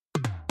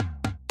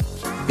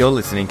You're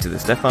listening to the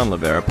Stefan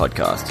Livera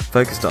podcast,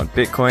 focused on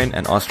Bitcoin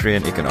and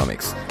Austrian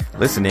economics.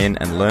 Listen in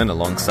and learn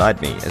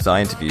alongside me as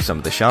I interview some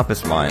of the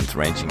sharpest minds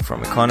ranging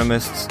from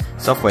economists,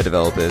 software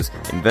developers,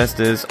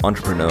 investors,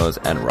 entrepreneurs,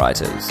 and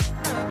writers.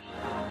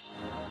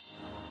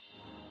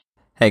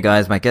 Hey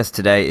guys, my guest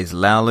today is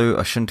Laolu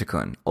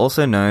Osuntakun,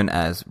 also known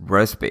as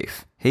Roast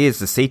Beef. He is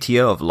the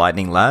CTO of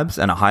Lightning Labs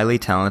and a highly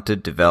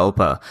talented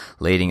developer,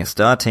 leading a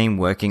star team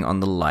working on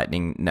the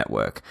Lightning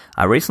Network.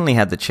 I recently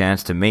had the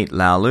chance to meet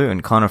Laolu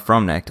and Connor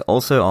Fromknecht,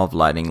 also of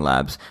Lightning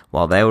Labs,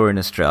 while they were in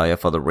Australia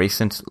for the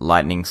recent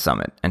Lightning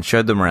Summit, and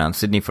showed them around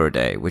Sydney for a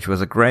day, which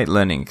was a great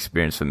learning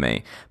experience for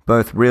me.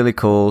 Both really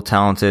cool,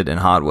 talented, and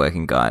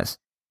hardworking guys.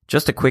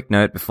 Just a quick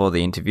note before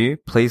the interview,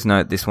 please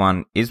note this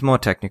one is more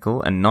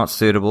technical and not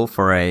suitable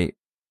for a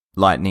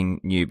Lightning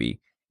newbie.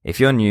 If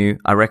you're new,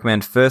 I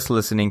recommend first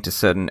listening to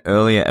certain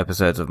earlier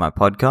episodes of my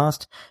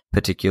podcast,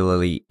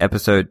 particularly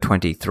episode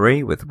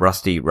 23 with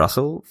Rusty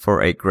Russell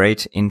for a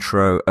great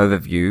intro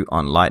overview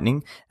on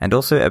Lightning, and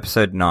also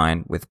episode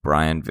 9 with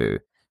Brian Vu.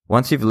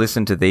 Once you've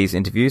listened to these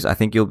interviews, I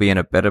think you'll be in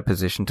a better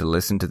position to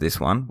listen to this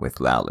one with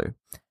Laolu.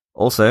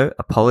 Also,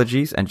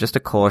 apologies and just a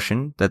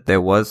caution that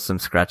there was some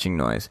scratching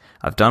noise.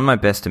 I've done my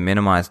best to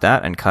minimize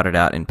that and cut it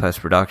out in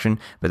post-production,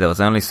 but there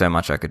was only so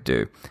much I could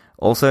do.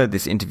 Also,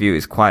 this interview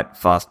is quite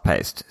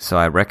fast-paced, so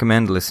I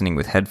recommend listening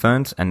with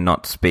headphones and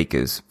not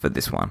speakers for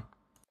this one.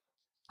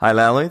 Hi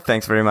Laolu,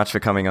 thanks very much for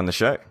coming on the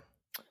show.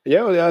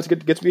 Yeah, well, it's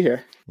good to be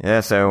here.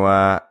 Yeah,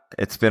 so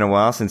it's been a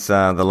while since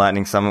the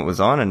Lightning Summit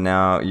was on, and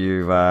now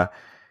you are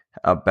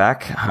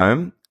back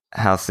home.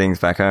 How's things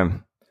back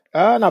home?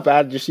 Not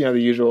bad. Just, the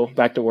usual,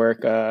 back to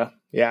work.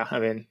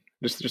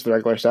 Just the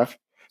regular stuff.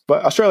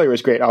 But Australia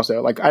was great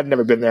also. Like, I'd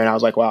never been there, and I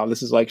was like, wow,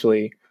 this is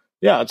actually,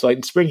 it's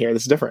like spring here.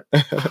 This is different.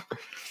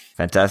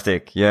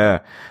 Fantastic. Yeah.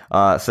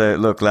 So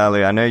look,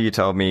 Laolu, I know you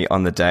told me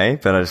on the day,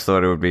 but I just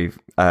thought it would be,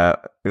 I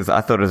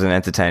thought it was an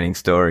entertaining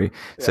story.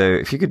 Yeah. So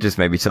if you could just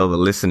maybe tell the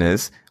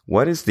listeners,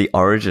 what is the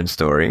origin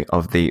story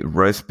of the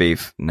roast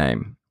beef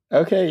name?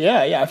 Okay,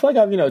 yeah. I feel like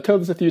I've,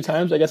 told this a few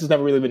times. I guess it's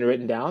never really been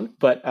written down.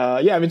 But,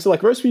 so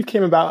roast beef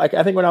came about,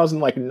 I think when I was in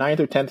 9th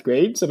or 10th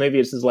grade. So maybe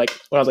this is when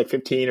I was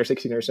 15 or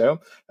 16 or so.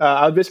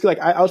 I was basically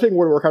I was playing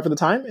World of Warcraft at the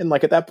time. And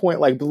at that point,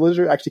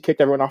 Blizzard actually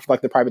kicked everyone off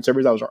the private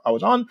servers I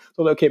was on.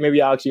 So okay,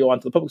 maybe I'll actually go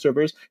onto the public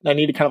servers. And I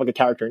needed kind of a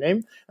character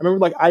name. I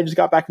remember I just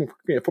got back from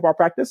football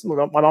practice. And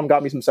my mom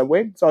got me some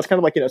Subway. So I was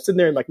kind of sitting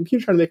there in my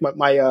computer trying to make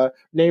my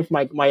name for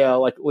my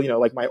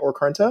Or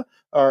Currenta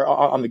or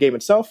on the game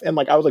itself. And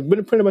I was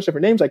putting a bunch of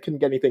different names. I couldn't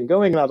get anything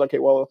going. And I was like, okay,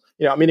 well,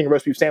 I'm eating a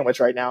roast beef sandwich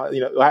right now.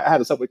 I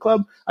had a Subway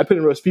Club. I put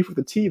in roast beef with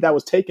the T. That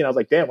was taken. I was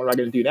like, damn, what am I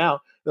going to do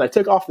now? And I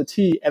took off the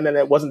T, and then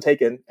it wasn't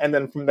taken. And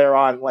then from there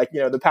on,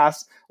 the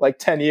past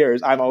 10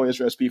 years, I'm always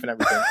roast beef and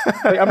everything.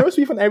 I'm roast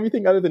beef on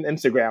everything other than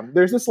Instagram.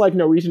 There's this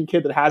Norwegian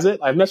kid that has it.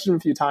 I've messaged him a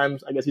few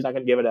times. I guess he's not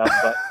going to give it up.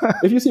 But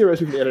if you see a roast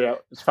beef on the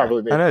internet, it's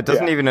probably me. I know.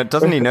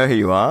 Doesn't he know who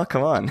you are?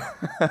 Come on.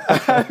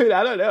 I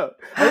don't know.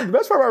 The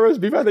best part about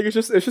roast beef, I think,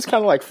 it's just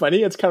kind of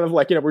funny. It's kind of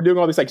we're doing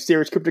all this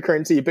serious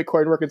cryptocurrency,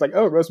 Bitcoin work. It's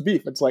roast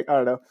beef. It's I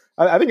don't know.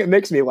 I think it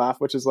makes me laugh,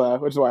 which is why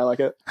I like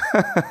it.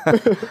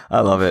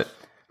 I love it.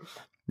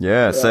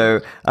 Yeah.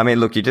 So,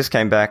 look, you just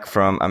came back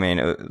from,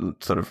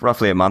 sort of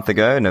roughly a month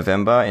ago,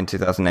 November in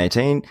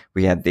 2018,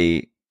 we had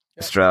the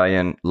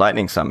Australian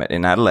Lightning Summit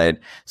in Adelaide.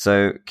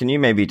 So can you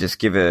maybe just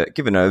give an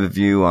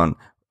overview on,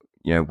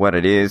 what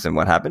it is and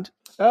what happened?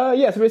 So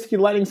basically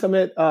Lightning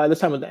Summit, this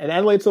time was in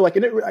Adelaide. So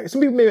some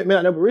people may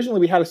not know, but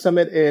originally we had a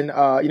summit in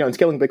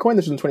Scaling Bitcoin.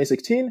 This was in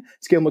 2016,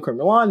 Scaling Bitcoin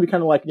Milan. We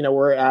kind of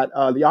we're at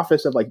the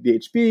office of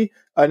BHB.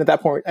 And at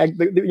that point,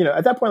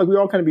 we were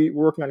all kind of be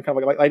working on kind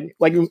of like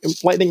Lightning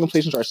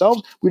implementations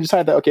ourselves. We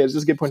decided that, okay, is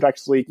this a good point to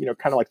actually,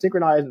 kind of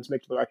synchronize and to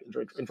make it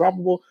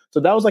interoperable. So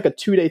that was a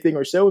 2-day thing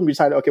or so. And we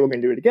decided, okay, we're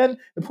going to do it again.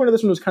 The point of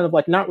this one was kind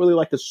of not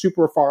really the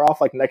super far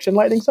off, next gen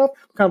Lightning stuff,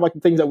 kind of the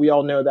things that we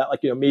all know that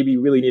maybe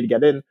really need to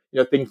get in,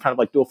 things kind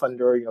of dual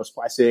funder,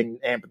 splicing,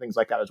 AMP and things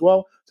like that as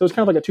well. So it's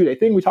kind of a 2-day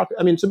thing. We talked,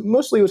 so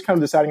mostly it was kind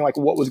of deciding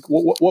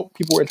what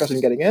people were interested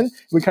in getting in.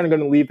 We're kind of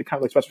going to leave the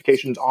kind of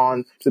specifications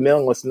on to the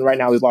mailing list. And right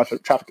now there's a lot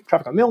of traffic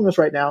on mailing list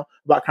right now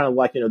about kind of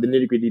the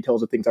nitty-gritty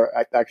details of things that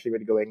are actually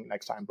going to go in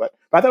next time. But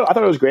I thought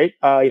it was great.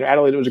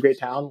 Adelaide was a great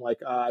town.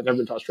 I've never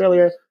been to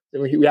Australia.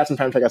 We had some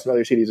time to check out some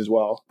other cities as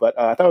well. But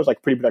I thought it was a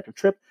pretty productive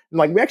trip.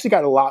 And we actually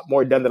got a lot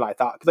more done than I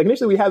thought. Because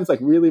initially we had this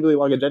really, really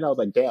long agenda. I was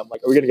like, damn, are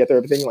we going to get through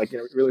everything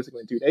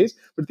realistically in 2 days?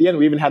 But at the end,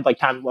 we even had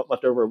time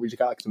left over. We just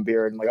got some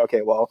beer and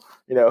okay, well,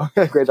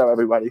 great job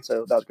everybody.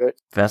 So that was great.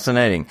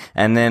 Fascinating.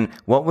 And then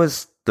what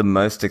was the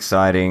most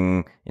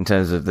exciting in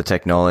terms of the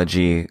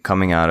technology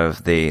coming out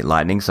of the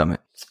Lightning Summit?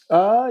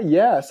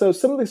 So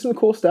some of the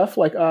cool stuff,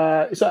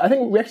 so I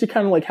think we actually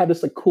kind of had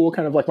this cool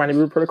kind of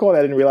rendezvous protocol that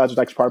I didn't realize was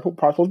actually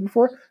possible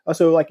before. That's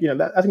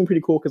been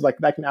pretty cool because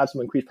that can add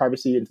some increased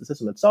privacy into the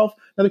system itself.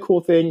 Another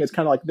cool thing is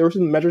kind of there were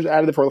some measures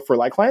added for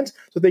light clients.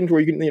 So things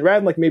where you can,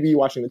 rather than maybe you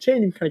watching the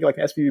chain, you can kind of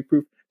get an SVB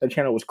proof the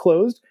channel was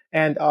closed,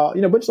 and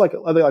a bunch of like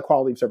other like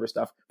quality of service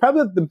stuff.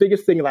 Probably the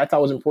biggest thing that I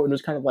thought was important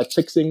was kind of like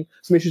fixing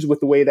some issues with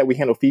the way that we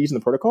handle fees in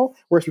the protocol.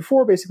 Whereas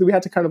before, basically, we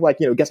had to kind of like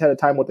guess ahead of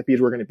time what the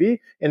fees were going to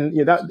be, and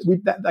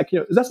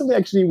that's something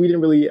actually we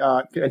didn't really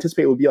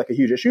anticipate would be like a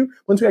huge issue.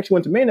 Once we actually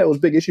went to mainnet, it was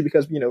a big issue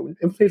because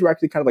implementers were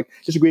actually kind of like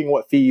disagreeing on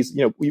what fees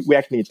we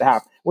actually need to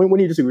have. When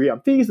you disagree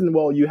on fees, then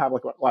well you have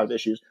like a lot of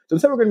issues. So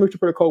instead we're going to move to a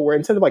protocol where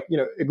instead of like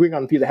agreeing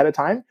on fees ahead of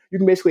time, you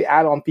can basically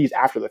add on fees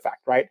after the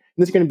fact, right? And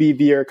this is going to be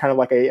via kind of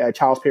like a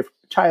child pays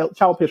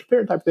for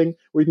parent type thing,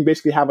 where you can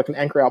basically have like an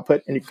anchor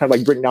output and you can kind of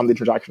like bring down the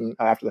transaction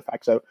after the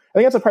fact. So I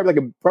think that's probably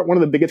like one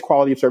of the biggest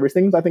quality of service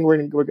things I think we're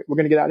going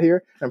to get out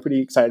here. And I'm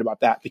pretty excited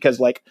about that because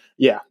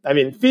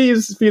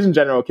fees in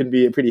general can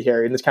be pretty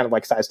hairy, and this kind of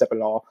like sidestep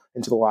it all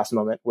into the last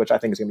moment, which I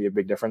think is going to be a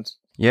big difference.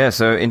 Yeah.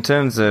 So in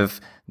terms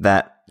of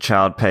that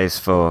child pays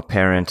for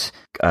parent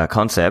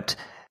concept,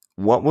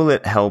 what will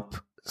it help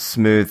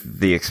smooth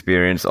the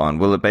experience on?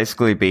 Will it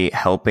basically be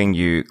helping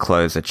you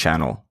close a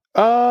channel?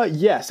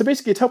 Yeah. So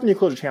basically, it's helping you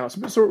close your channel.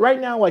 So right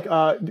now, like,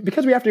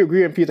 because we have to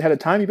agree on fees ahead of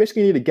time, you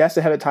basically need to guess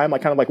ahead of time,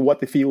 like, kind of like what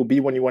the fee will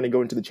be when you want to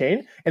go into the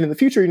chain. And in the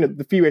future,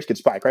 the fee rates could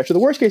spike, right? So the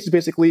worst case is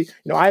basically,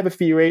 I have a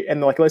fee rate, and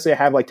like, let's say I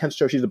have like 10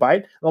 satoshis a byte,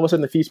 and all of a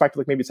sudden the fee spiked to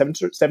like maybe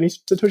 70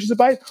 satoshis a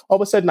byte. All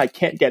of a sudden, I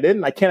can't get in,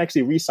 and I can't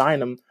actually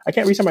re-sign them. I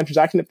can't re-sign my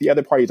transaction if the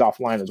other party is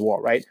offline as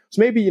well, right?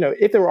 So maybe,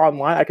 if they were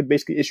online, I could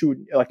basically issue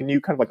like a new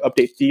kind of like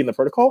update fee in the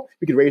protocol.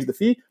 We could raise the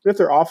fee. But if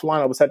they're offline,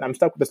 all of a sudden I'm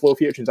stuck with this low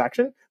fee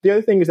transaction. The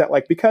other thing is that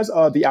like, because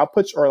the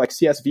outputs are like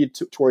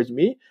CSV towards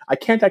me, I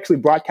can't actually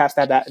broadcast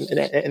that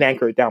and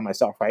anchor it down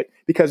myself, right?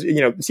 Because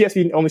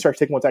CSV only starts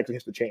taking once it actually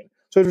hits the chain.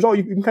 So as a result,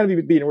 you can kind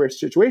of be in a weird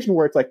situation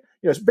where it's like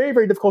it's very,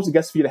 very difficult to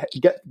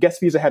guess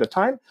fees ahead of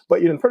time.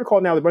 But in the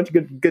protocol now, there's a bunch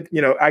of good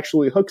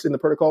actually hooks in the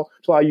protocol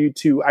to allow you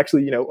to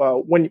actually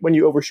when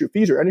you overshoot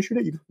fees or undershoot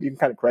it, you can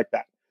kind of correct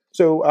that.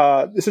 So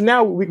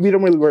now we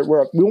don't really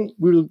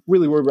won't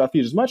really worry about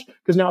fees as much,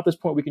 because now at this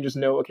point we can just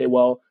know, okay,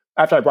 well,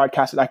 after I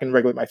broadcast it, I can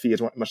regulate my fee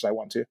as much as I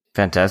want to.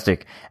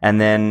 Fantastic.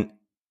 And then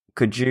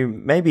could you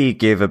maybe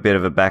give a bit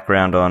of a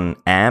background on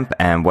AMP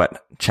and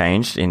what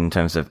changed in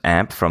terms of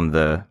AMP from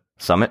the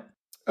summit?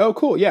 Oh,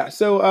 cool. Yeah.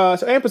 So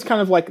AMP is kind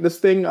of like this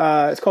thing.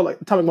 It's called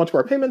like atomic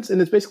multiplier payments,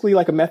 and it's basically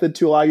like a method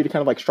to allow you to kind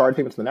of like shard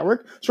payments in the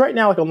network. So right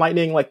now, like on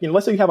Lightning, like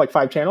let's say you have like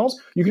 5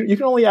 channels, you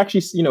can only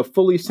actually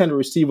fully send or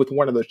receive with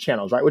one of those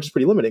channels, right? Which is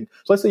pretty limiting.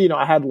 So let's say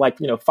I had like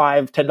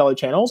 5 $10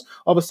 channels.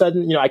 All of a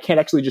sudden, I can't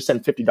actually just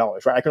send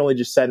 $50, right? I can only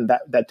just send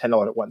that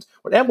 $10 at once.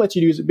 What AMP lets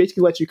you do is it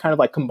basically lets you kind of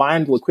like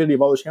combine the liquidity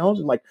of all those channels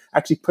and like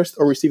actually push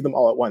or receive them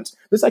all at once.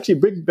 This is actually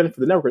a big benefit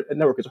for the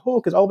network as a whole,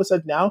 because all of a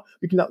sudden now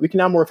we can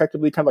now more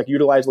effectively kind of like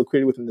utilize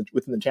liquidity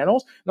within the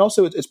channels. And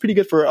also it's pretty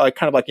good for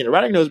kind of like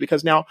erratic nodes,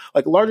 because now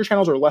like larger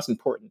channels are less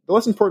important. They're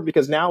less important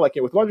because now like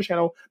with larger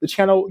channel, the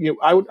channel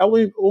I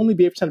would only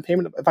be able to send a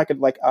payment if I could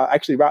like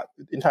actually route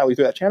entirely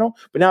through that channel.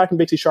 But now I can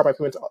basically shard my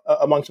payments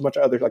amongst a bunch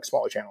of other like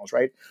smaller channels,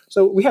 right?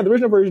 So we had the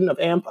original version of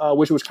AMP,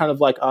 which was kind of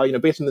like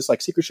based on this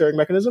like secret sharing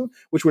mechanism,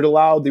 which would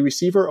allow the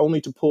receiver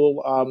only to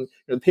pull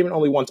the payment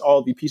only once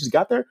all the pieces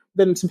got there.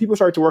 Then some people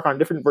started to work on a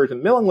different version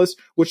of mailing list,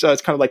 which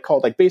is kind of like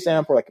called like base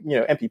AMP or like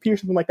MPP or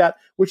something like that,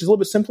 which is a little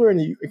bit simpler,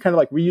 and you kind of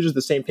like reuses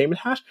the same payment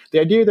hash. The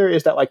idea there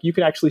is that like you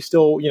can actually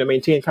still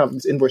maintain kind of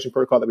this invoicing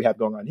protocol that we have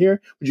going on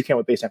here, but you can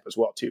with base AMP as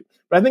well too.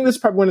 But I think this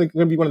is probably going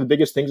to be one of the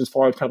biggest things as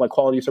far as kind of like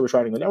quality of service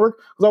routing the network,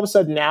 because all of a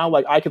sudden now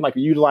like I can like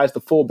utilize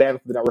the full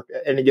bandwidth of the network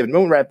at any given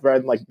moment rather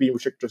than like being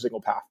restricted to a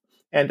single path.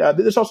 And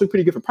this is also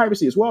pretty good for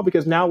privacy as well,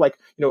 because now like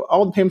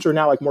all the payments are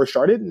now like more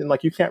sharded, and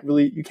like you can't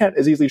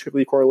as easily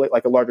triply correlate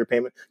like a larger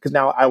payment, because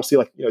now I will see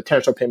like 10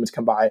 or so payments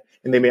come by,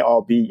 and they may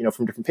all be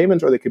from different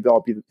payments, or they could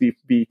all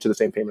be to the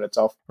same payment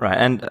itself. Right,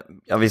 and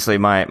obviously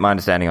my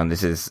understanding on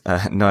this is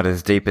not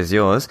as deep as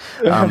yours,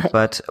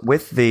 but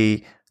with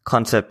the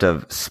concept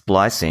of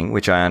splicing,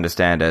 which I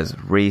understand as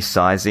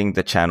resizing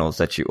the channels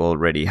that you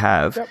already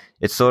have. Yep.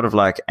 It's sort of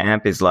like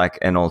AMP is like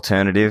an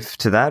alternative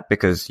to that,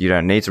 because you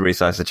don't need to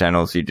resize the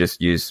channels, you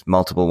just use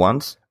multiple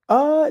ones.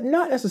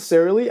 Not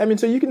necessarily. I mean,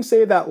 so you can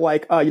say that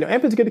like,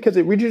 AMP is good because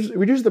it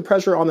reduces the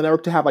pressure on the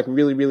network to have like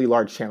really, really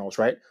large channels,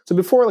 right? So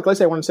before, like, let's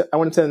say I want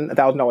to send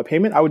 $1,000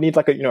 payment, I would need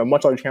like a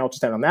much larger channel to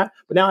send on that.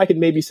 But now I can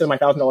maybe send my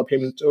 $1,000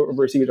 payment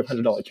over a series of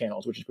 $100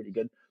 channels, which is pretty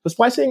good. So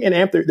splicing and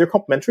AMP, they're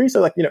complementary.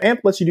 So like,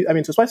 AMP lets you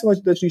do, so splicing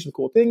lets you do some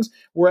cool things,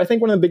 where I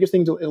think one of the biggest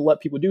things it'll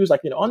let people do is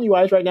like, on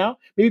UIs right now,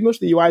 maybe most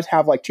of the UIs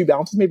have like 2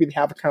 balances. Maybe they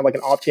have kind of like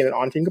an off-chain and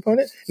on-chain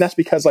component. And that's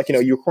because like,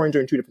 your coins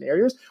are in 2 different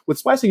areas. With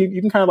splicing,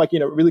 you can kind of like,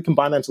 really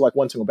combine them into like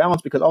one single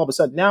balance, because all of a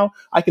sudden now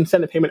I can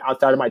send a payment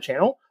outside of my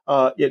channel.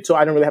 So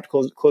I don't really have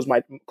to close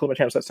my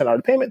channel to send out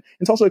a payment.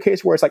 It's also a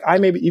case where it's like I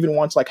maybe even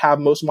want to like have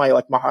most of my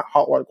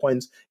hot water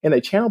coins in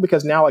a channel,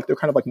 because now like they're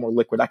kind of like more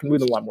liquid. I can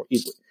move them a lot more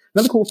easily.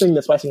 Another cool thing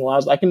that splicing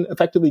allows, I can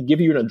effectively give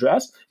you an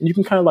address, and you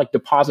can kind of like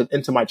deposit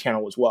into my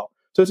channel as well.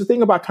 So it's a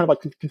thing about kind of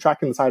like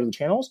contracting the size of the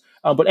channels,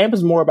 but AMP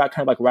is more about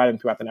kind of like routing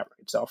throughout the network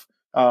itself.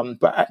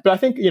 But I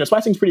think,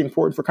 splicing is pretty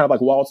important for kind of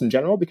like wallets in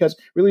general because it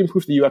really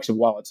improves the UX of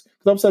wallets.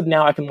 Because all of a sudden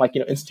now I can like,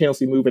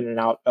 instantaneously move in and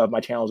out of my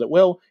channels at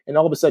will. And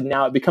all of a sudden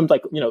now it becomes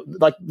like,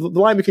 like the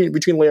line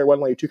between layer 1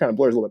 and layer 2 kind of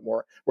blurs a little bit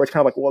more, where it's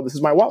kind of like, well, this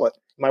is my wallet.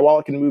 My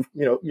wallet can move,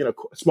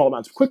 small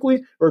amounts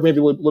quickly, or maybe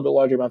a little bit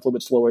larger amounts, a little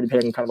bit slower,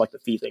 depending on kind of like the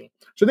fee thing.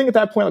 So I think at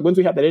that point, like once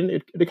we have that in,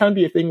 it kind of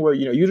be a thing where,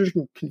 users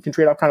can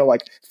trade off kind of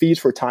like fees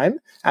for time,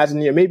 as in,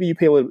 maybe you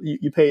pay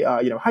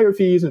higher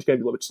fees and it's going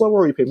to be a little bit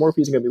slower, or you pay more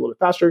fees and it's going to be a little bit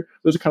faster.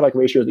 Those are kind of like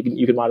ratios that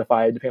you can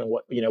modify depending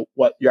on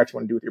what you actually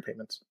want to do with your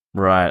payments.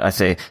 Right, I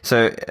see.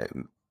 So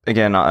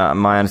again,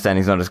 my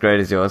understanding is not as great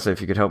as yours, so if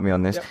you could help me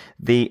on this. Yep.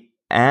 The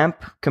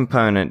AMP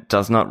component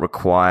does not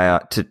require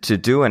to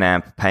do an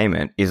AMP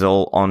payment is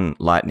all on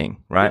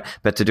Lightning, right? Yep.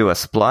 But to do a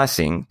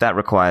splicing, that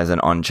requires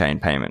an on-chain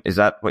payment. Is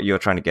that what you're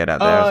trying to get at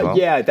there as well?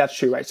 Yeah, that's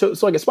true, right? So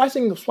like a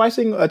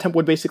splicing attempt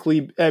would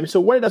basically,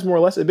 so what it does more or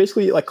less, it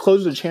basically like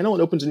closes a channel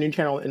and opens a new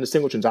channel in a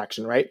single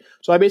transaction, right?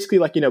 So I basically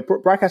like,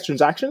 broadcast a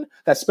transaction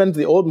that spends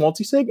the old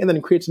multisig and then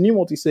it creates a new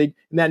multisig,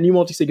 and that new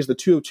multisig is the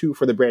 202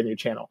 for the brand new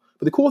channel.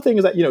 But the cool thing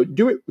is that,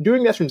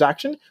 doing that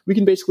transaction, we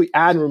can basically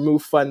add and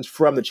remove funds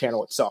from the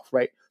channel itself,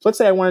 right? So let's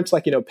say I wanted to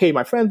like, pay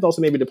my friends and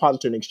also maybe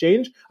deposit to an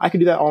exchange. I could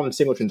do that all in a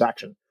single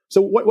transaction.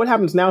 So what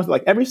happens now is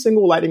like every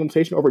single Lightning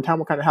implementation over time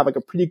will kind of have like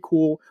a pretty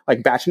cool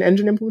like batching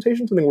engine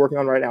implementation, something we're working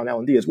on right now in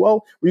L&D as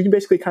well, where you can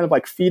basically kind of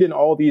like feed in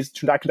all these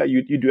transactions that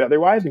you do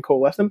otherwise and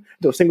coalesce them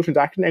into a single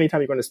transaction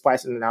anytime you're going to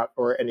splice in and out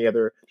or any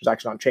other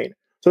transaction on chain.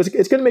 So it's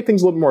going to make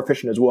things a little bit more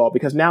efficient as well,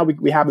 because now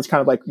we have this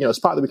kind of like,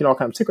 spot that we can all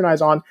kind of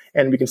synchronize on,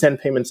 and we can send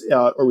payments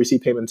or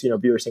receive payments,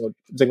 via a single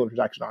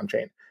transaction on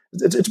chain.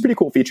 It's a pretty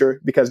cool feature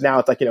because now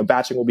it's like,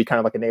 batching will be kind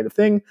of like a native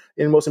thing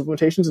in most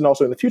implementations. And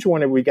also in the future,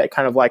 whenever we get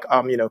kind of like,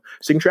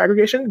 signature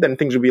aggregation, then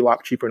things will be a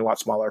lot cheaper and a lot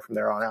smaller from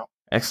there on out.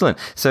 Excellent.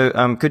 So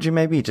could you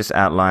maybe just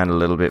outline a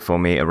little bit for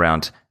me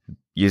around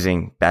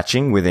using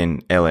batching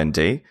within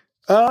LND?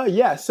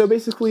 Yeah. So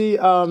basically,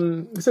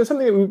 so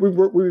something that we've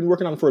been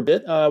working on for a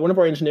bit. One of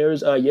our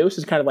engineers, Yost,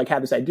 has kind of like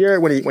had this idea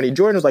when he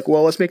joined. Was like,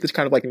 well, let's make this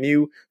kind of like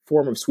new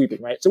form of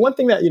sweeping, right? So one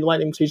thing that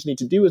Lightning implementations need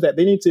to do is that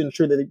they need to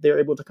ensure that they're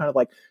able to kind of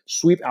like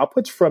sweep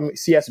outputs from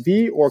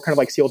CSV or kind of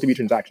like CLTV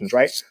transactions,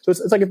 right? So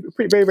it's like a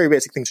very, very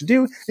basic thing to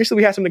do. Initially,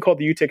 we have something called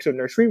the UTXO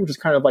nursery, which is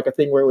kind of like a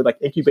thing where it would like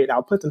incubate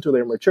outputs until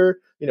they're mature,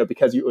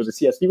 because it was a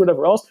CSV or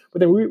whatever else. But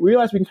then we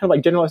realized we can kind of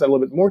like generalize that a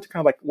little bit more to kind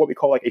of like what we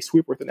call like a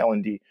sweep within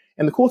LND.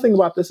 And the cool thing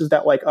about this is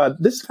that like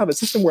this is kind of a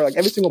system where like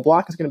every single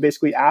block is going to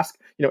basically ask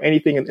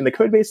anything in the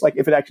code base, like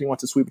if it actually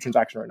wants to sweep a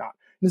transaction or not.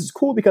 And this is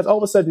cool because all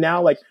of a sudden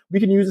now like we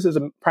can use this as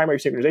a primary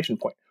synchronization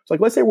point. So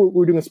like let's say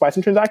we're doing a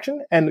splicing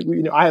transaction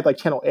and I had like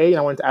channel A and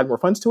I wanted to add more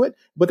funds to it,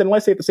 but then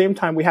let's say at the same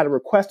time we had a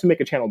request to make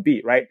a channel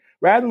B, right?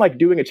 Rather than like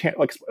doing a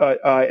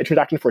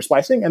transaction for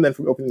splicing and then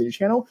from opening the new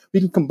channel, we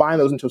can combine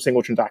those into a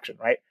single transaction,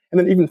 right? And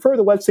then even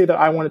further, let's say that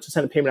I wanted to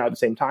send a payment out at the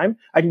same time,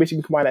 I can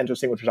basically combine that into a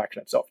single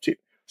transaction itself too.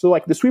 So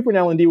like the sweeper in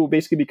LND will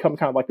basically become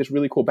kind of like this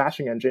really cool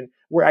batching engine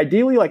where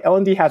ideally like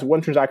LND has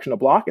one transaction a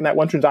block, and that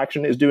one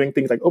transaction is doing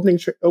things like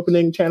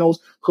opening channels,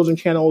 closing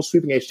channels,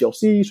 sweeping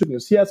HTLC, sweeping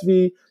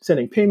CSV,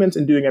 sending payments,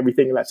 and doing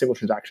everything in that single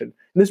transaction.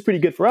 And this is pretty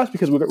good for us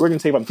because we're going to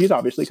save on fees,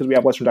 obviously, because we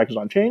have less transactions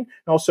on chain. And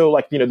also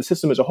like, the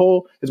system as a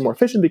whole is more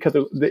efficient because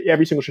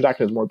every single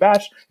transaction is more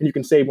batched, and you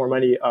can save more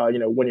money,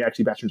 when you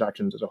actually batch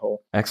transactions as a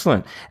whole.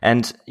 Excellent.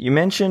 And you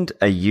mentioned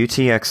a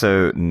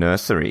UTXO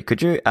nursery.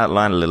 Could you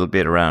outline a little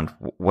bit around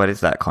what is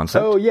that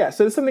concept? Oh yeah,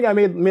 so it's something I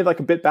made like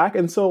a bit back,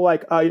 and so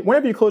like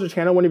whenever you close a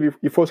channel, whenever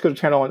you force close a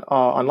channel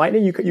on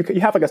Lightning, you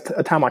have like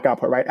a time lock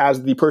output, right?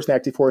 As the person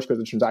actually force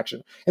closes the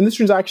transaction, and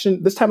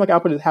this time lock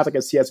output has like a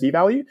CSV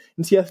value,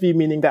 and CSV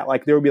meaning that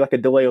like there will be like a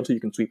delay until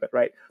you can sweep it,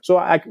 right? So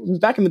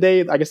back in the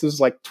day, I guess this is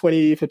like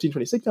 2015,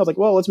 2016. I was like,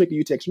 well, let's make a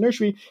UTXO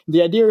nursery.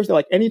 The idea is that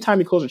like anytime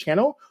you close a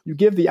channel, you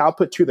give the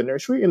output to the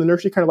nursery, and the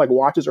nursery kind of like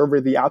watches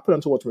over the output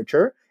until it's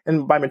mature.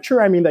 And by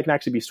mature, I mean that can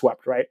actually be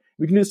swept, right?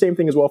 We can do the same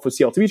thing as well for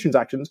CLTV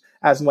transactions,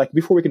 as in like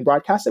before we can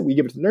broadcast it, we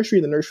give it to the nursery.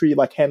 The nursery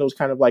like handles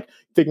kind of like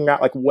figuring out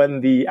like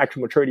when the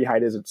actual maturity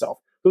height is itself.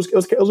 It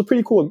was a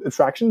pretty cool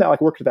abstraction that like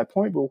worked at that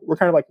point, but we're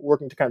kind of like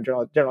working to kind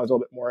of generalize a little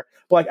bit more.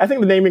 But like I think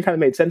the naming kind of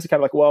made sense. It's kind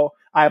of like, well,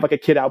 I have like a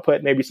kid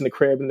output, maybe it's in the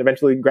crib, and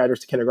eventually graduates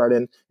to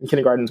kindergarten. And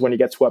kindergarten is when you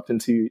get swept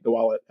into the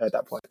wallet at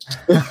that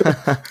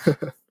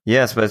point.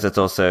 Yeah, I suppose that's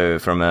also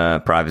from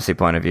a privacy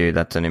point of view,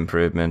 that's an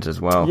improvement as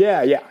well.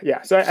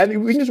 Yeah. So I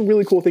think we can do some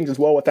really cool things as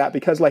well with that,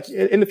 because like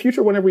in the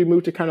future, whenever we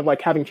move to kind of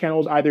like having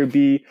channels either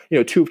be, 2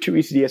 of 2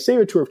 ECDSA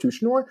or 2 of 2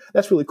 Schnorr,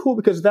 that's really cool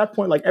because at that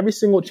point, like every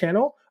single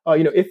channel,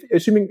 if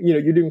assuming,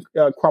 you're doing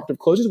cooperative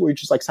closes where you're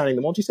just like signing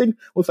the multisig,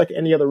 looks like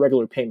any other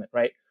regular payment,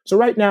 right? So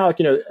right now,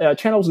 like,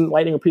 channels in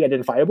Lightning are pretty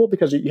identifiable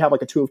because you have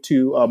like a 2 of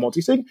 2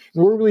 multisig, and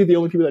we're really the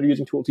only people that are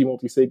using 2 of 2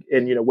 multisig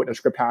in, witness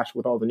script hash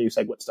with all the new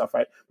SegWit stuff,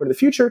 right? But in the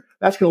future,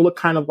 that's going to look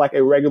kind of like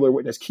a regular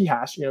witness key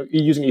hash,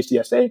 using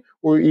ECDSA,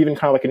 or even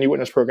kind of like a new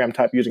witness program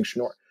type using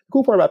Schnorr. The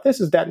cool part about this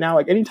is that now,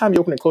 like anytime you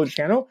open and close a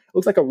channel, it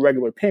looks like a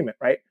regular payment,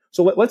 right?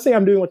 So let's say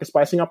I'm doing like a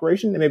splicing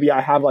operation, and maybe I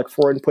have like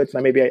 4 inputs,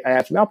 and maybe I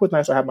add some outputs, and I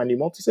also have my new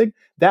multisig.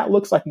 That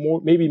looks like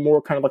maybe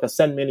more kind of like a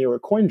send mini or a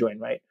coin join,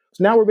 right?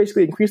 So now we're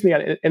basically increasing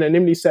an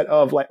anonymity set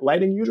of like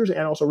Lightning users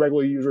and also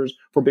regular users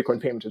for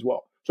Bitcoin payments as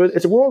well. So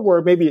it's a world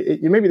where maybe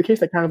it may be the case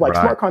that kind of like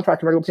smart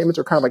contract and regular payments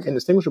are kind of like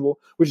indistinguishable,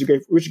 which is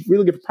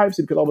really good for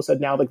privacy because all of a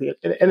sudden now like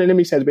the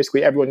anonymity set is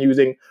basically everyone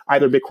using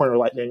either Bitcoin or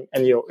Lightning.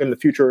 And in the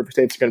future, if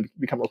it's going to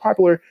become more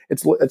popular,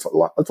 it's a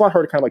lot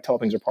harder to kind of like tell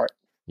things apart.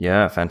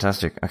 Yeah,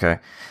 fantastic. Okay.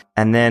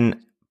 And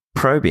then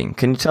probing.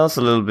 Can you tell us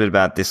a little bit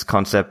about this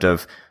concept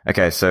of,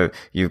 okay, so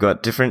you've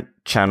got different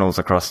channels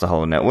across the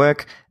whole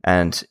network,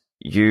 and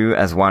you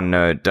as one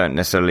node don't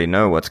necessarily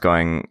know what's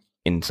going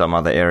in some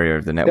other area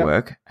of the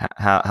network. Yep.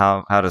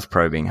 How does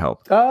probing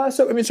help?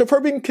 So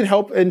probing can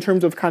help in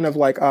terms of kind of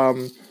like,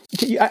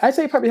 I'd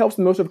say it probably helps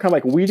the most of kind of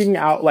like weeding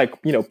out like,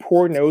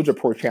 poor nodes or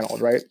poor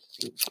channels, right?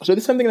 So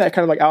this is something that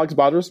kind of like Alex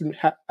Bosworth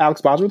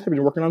have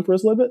been working on for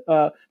us a little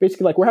bit.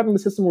 Basically, like we're having the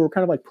system where we're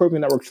kind of like probing the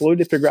network slowly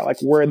to figure out like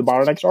where the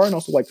bottlenecks are and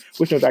also like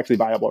which nodes are actually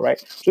viable,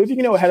 right? So if you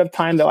can know ahead of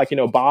time that like,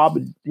 Bob,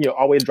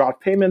 always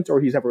drops payments or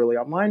he's never really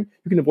online,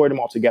 you can avoid them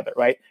altogether,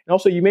 right? And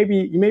also you may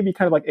be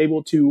kind of like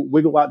able to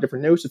wiggle out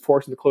different nodes to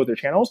force them to close their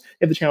channels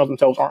if the channels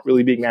themselves aren't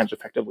really being managed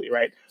effectively,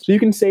 right? So you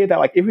can say that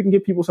like if we can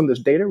give people some of this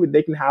data,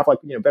 they can have like,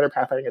 better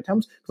pathfinding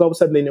attempts because all of a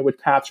sudden they know which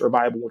paths are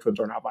viable, which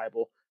ones are not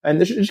viable. And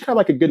this is just kind of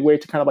like a good way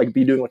to kind of like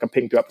be doing like a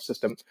ping throughout the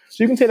system.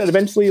 So you can say that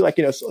eventually, like,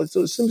 so it's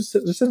a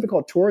system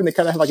called Tor, and they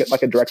kind of have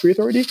like a directory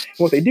authority. And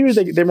what they do is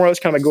they more or less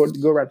kind of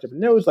like go around different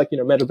nodes, like,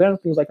 measure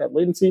bandwidth, things like that,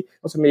 latency.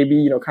 Also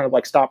maybe, kind of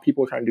like stop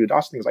people trying to do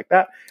DOS, things like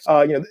that.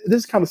 This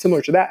is kind of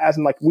similar to that, as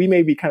in like we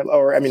may be kind of,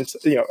 or I mean,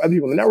 other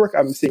people in the network,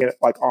 I'm seeing it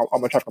like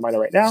on my Chocolate Miner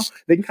right now.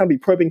 They can kind of be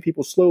probing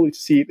people slowly to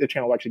see if the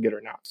channel is actually good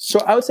or not. So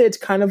I would say it's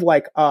kind of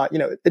like,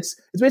 it's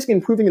basically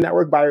improving the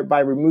network by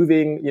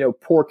removing,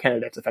 poor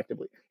candidates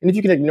effectively. And if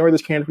you can ignore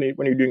this candidate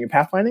when you're doing your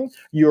pathfinding,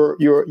 your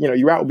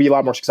route will be a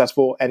lot more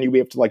successful and you'll be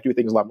able to like do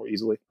things a lot more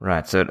easily.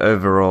 Right. So it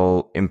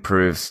overall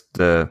improves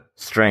the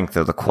strength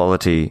or the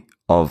quality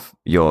of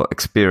your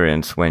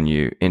experience when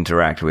you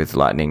interact with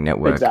Lightning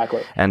Network.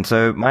 Exactly. And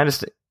so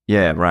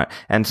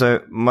And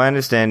so my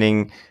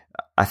understanding,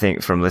 I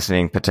think from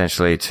listening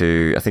potentially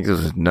to, I think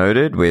this was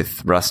noted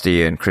with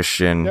Rusty and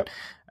Christian, yep.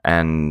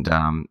 and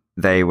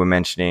they were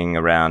mentioning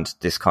around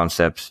this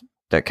concept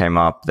that came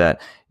up that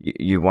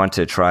you want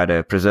to try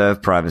to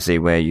preserve privacy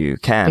where you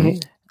can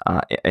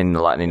in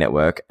the Lightning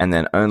Network, and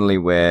then only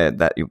where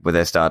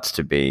there starts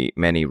to be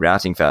many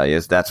routing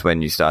failures, that's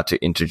when you start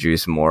to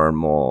introduce more and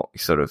more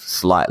sort of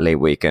slightly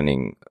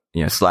weakening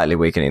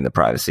the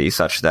privacy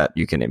such that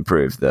you can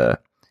improve the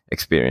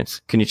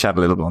experience. Can you chat a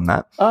little bit on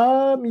that?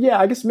 Yeah,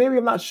 I guess maybe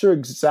I'm not sure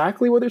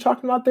exactly what they're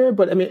talking about there,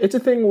 but I mean, it's a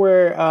thing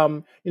where,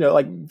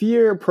 like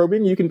via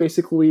probing, you can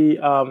basically,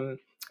 more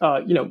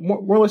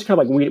or less kind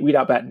of like weed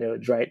out bad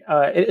nodes, right?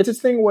 It's this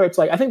thing where it's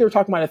like, I think they were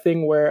talking about a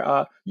thing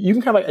where you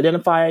can kind of like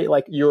identify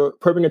like your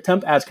probing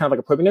attempt as kind of like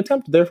a probing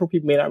attempt. Therefore,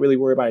 people may not really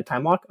worry about a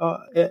time lock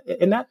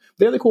in that.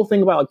 The other cool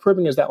thing about like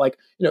probing is that like,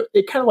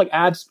 it kind of like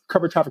adds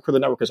cover traffic for the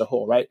network as a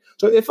whole, right?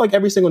 So if like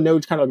every single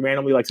node kind of like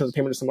randomly like sends a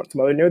payment to some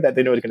other node that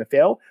they know is going to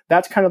fail,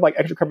 that's kind of like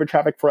extra cover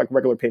traffic for like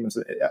regular payments,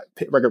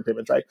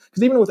 right?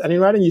 Because even with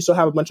onion routing, you still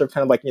have a bunch of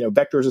kind of like,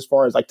 vectors as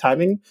far as like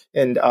timing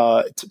and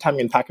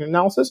packet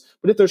analysis.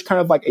 But if there's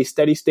kind of like a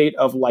steady state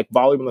of like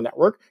volume on the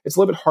network, it's a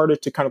little bit harder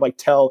to kind of like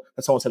tell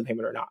that someone sent a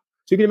payment or not.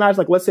 So you can imagine,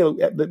 like, let's say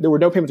there were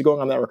no payments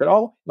going on the network at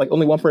all, like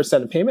only one person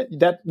sent a payment.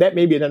 That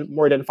may be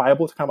more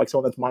identifiable to kind of like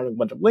someone that's monitoring a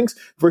bunch of links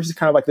versus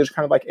kind of like there's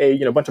kind of like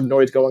a bunch of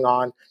noise going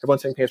on,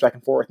 everyone's sending payments back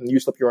and forth, and you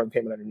slip your own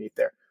payment underneath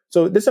there.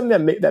 So this is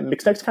something that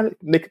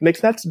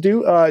Mixnets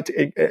do,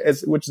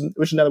 which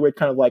is another way to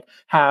kind of like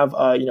have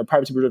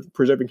privacy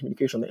preserving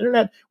communication on the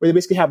internet, where they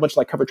basically have a bunch of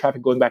like covered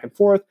traffic going back and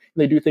forth.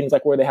 And they do things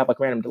like where they have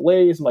like random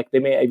delays, and like they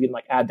may even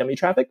like add dummy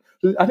traffic.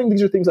 So I think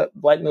these are things that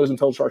Lightning nodes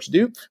themselves start to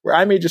do, where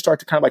I may just start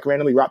to kind of like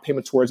randomly route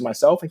payments towards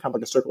myself in kind of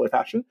like a circular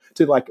fashion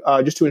to like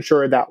just to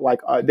ensure that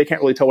like they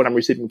can't really tell when I'm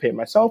receiving the payment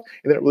myself,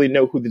 and they don't really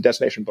know who the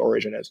destination of the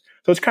origin is.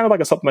 So it's kind of like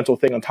a supplemental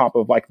thing on top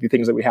of like the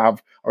things that we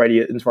have already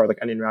as far as like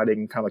onion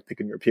routing, kind of like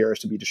picking your peers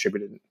to be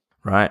distributed.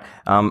 Right.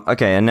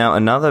 Okay. And now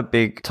another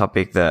big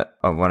topic that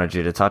I wanted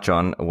you to touch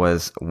on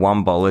was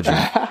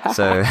Wombology.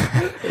 So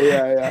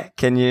yeah.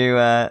 Can you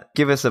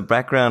give us a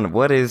background?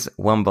 What is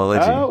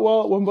Wombology?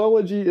 Well,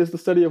 Wombology is the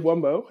study of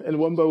Wumbo, and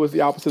Wumbo is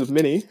the opposite of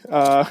Minnie.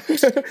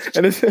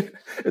 And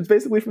it's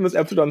basically from this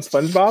episode on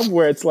SpongeBob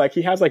where it's like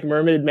he has like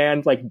Mermaid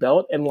Man's like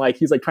belt, and like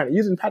he's like trying to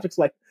use it, and Patrick's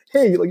like,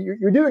 hey, like,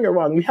 you're doing it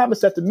wrong. We have a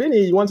set to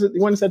Minnie. You want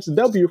to set to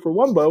W for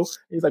Wumbo.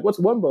 And he's like, what's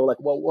Wumbo?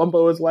 Like, well,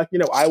 Wumbo is like,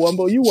 I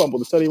Wumbo, you Wumbo,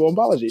 the study of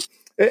Wombology.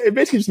 It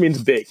basically just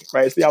means big,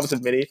 right? It's the opposite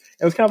of Minnie.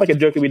 And it's kind of like a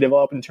joke that we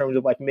developed in terms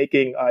of like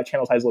making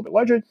channel size a little bit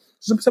larger.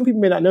 So some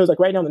people may not know is like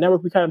right now in the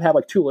network, we kind of have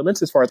like two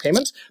limits as far as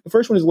payments. The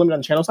first one is a limit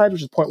on channel size,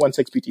 which is 0.16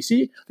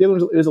 BTC. The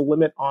other one is a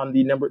limit on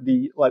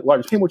the like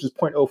largest payment, which is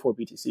 0.04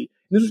 BTC.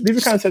 These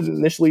were kind of said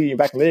initially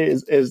back in the day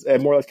is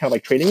more or less kind of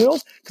like trading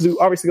wheels, because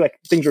obviously like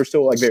things are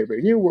still like very,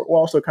 very new. We're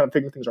also kind kind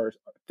of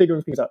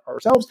figuring things out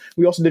ourselves.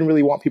 We also didn't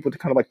really want people to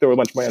kind of like throw a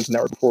bunch of money into the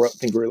network before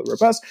things were really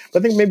robust. But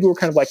I think maybe we're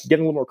kind of like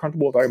getting a little more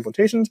comfortable with our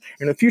implementations.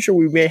 In the future,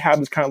 we may have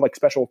this kind of like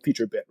special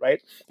feature bit,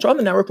 right? So on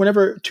the network,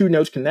 whenever two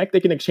nodes connect, they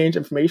can exchange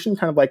information,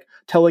 kind of like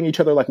telling each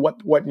other like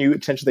what new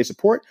extensions they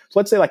support. So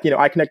let's say like,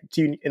 I connected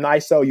to you in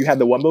ISO, you had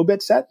the 1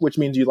 MB set, which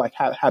means you like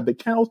have big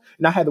channels,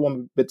 and I had the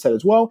 1 MB set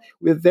as well.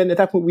 Then at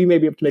that point, we may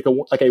be able to make a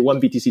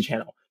 1 BTC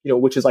channel,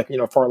 which is like,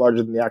 far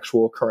larger than the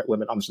actual current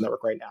limit on this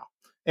network right now.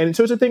 And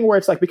so it's a thing where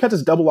it's like, because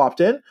it's double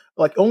opt-in,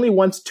 like only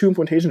once two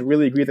implementations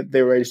really agree that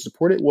they're ready to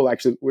support it, will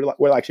actually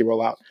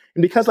roll out.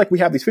 And because like we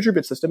have these feature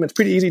bit system, it's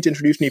pretty easy to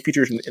introduce new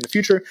features in the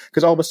future,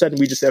 because all of a sudden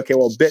we just say, okay,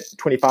 well, bit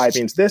 25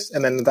 means this,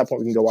 and then at that point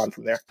we can go on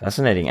from there.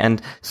 Fascinating.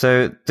 And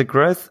so the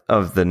growth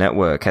of the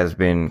network has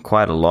been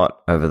quite a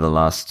lot over the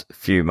last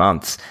few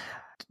months.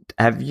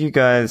 Have you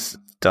guys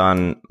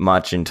done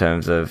much in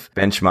terms of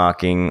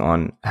benchmarking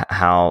on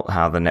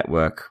how the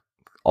network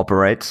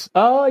operates?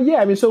 Yeah.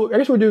 I mean, so I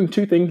guess we're doing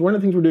two things. One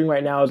of the things we're doing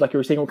right now is like you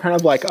were saying, we're kind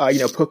of like,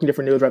 poking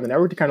different nodes around the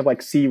network to kind of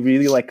like see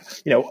really like,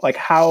 like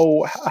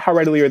how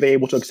readily are they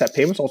able to accept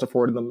payments, also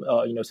forward them,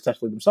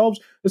 successfully themselves.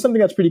 It's something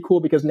that's pretty cool,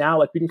 because now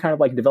like we can kind of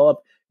like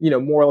develop,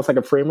 more or less like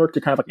a framework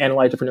to kind of like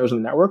analyze different nodes in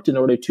the network in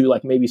order to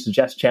like maybe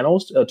suggest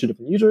channels to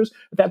different users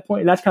at that point.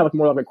 And that's kind of like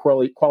more of a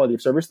quality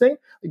of service thing.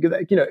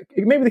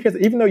 It may be the case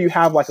that even though you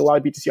have like a lot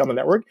of BTC on the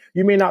network,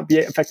 you may not be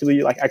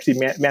effectively like actually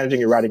managing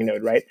your routing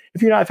node, right?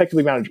 If you're not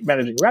effectively managing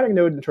your routing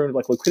node in terms of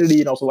like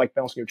liquidity and also like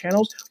balancing your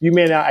channels, you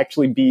may not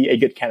actually be a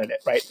good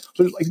candidate, right?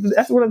 So like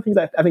that's one of the things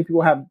that I think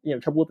people have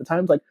trouble with at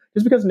times. Like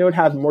just because a node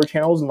has more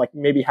channels and like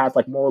maybe has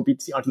like more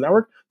BTC onto the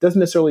network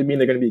doesn't necessarily mean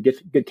they're going to be a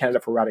good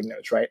candidate for routing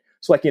nodes, right?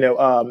 So like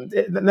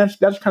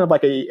that's kind of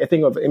like a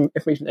thing of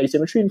information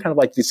asymmetry and kind of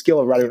like the skill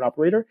of routing an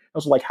operator,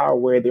 also like how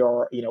aware they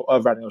are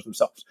of routing nodes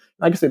themselves.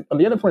 And like I said, on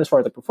the other point, as far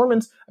as like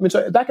performance, I mean,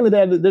 so back in the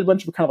day, I did a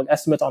bunch of kind of like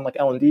estimates on like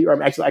LND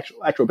or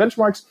actual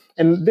benchmarks,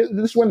 and this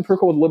is when the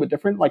protocol was a little bit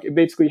different. Like it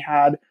basically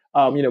had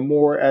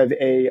more of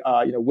a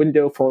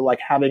window for like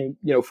having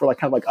for like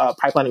kind of like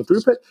pipelining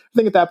throughput. I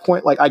think at that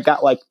point, like I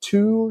got like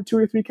 2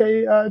 or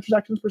 3K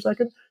transactions per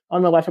second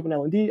on my laptop in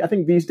LND. I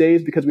think these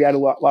days, because we add a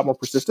lot more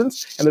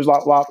persistence and there's a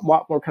lot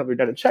more kind of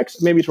redundant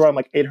checks, maybe it's around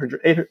like 8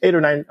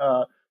 or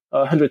 900.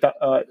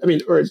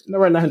 Or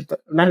around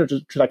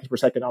 900 transactions per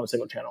second on a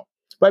single channel.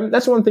 But I mean,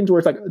 that's one of the things where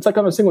it's like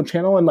on a single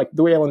channel, and like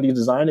the way LND is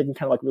designed, it can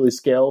kind of like really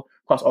scale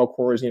across all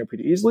cores,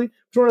 pretty easily.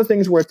 It's one of the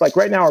things where it's like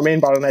right now our main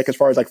bottleneck as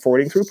far as like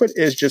forwarding throughput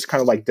is just kind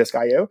of like disk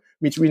IO,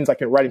 which means like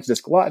writing to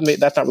disk a lot, and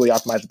that's not really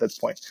optimized at this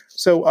point.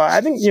 So I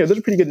think those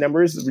are pretty good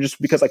numbers,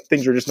 just because like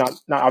things are just not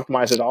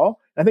optimized at all.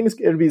 And I think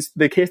it'll be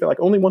the case that like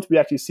only once we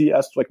actually see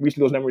us like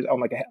reaching those numbers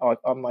on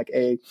like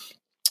a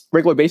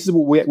regular basis,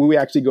 we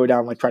actually go down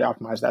and like try to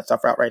optimize that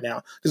stuff out right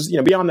now. Because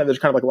beyond that, there's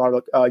kind of like a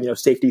lot of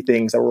safety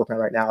things that we're working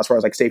on right now, as far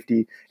as like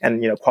safety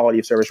and quality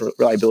of service,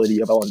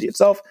 reliability of LND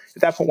itself.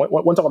 At that point,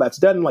 once all that's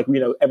done, like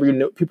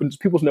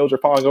people's nodes are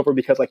falling over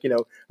because like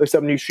there's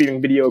some new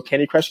streaming video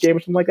Candy Crush game or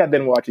something like that,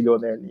 then we'll actually go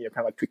in there and kind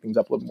of like tweak things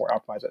up a little more,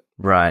 optimize it.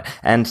 Right.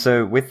 And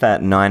so with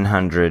that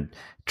 900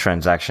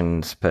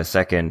 transactions per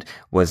second,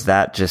 was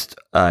that just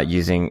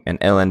using an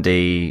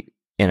LND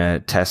in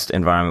a test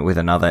environment with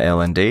another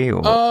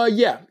LND? Or?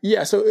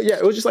 Yeah. So yeah,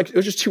 it was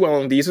just 2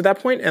 LNDs at that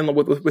point, and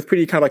with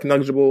pretty kind of like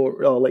negligible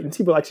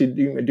latency, but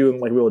actually doing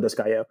like real disk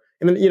IO.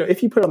 And then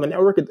if you put it on the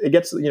network, it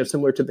gets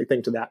similar to the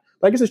thing to that.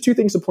 But I guess there's 2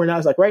 things to point out.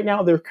 Is like right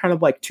now there are kind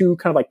of like 2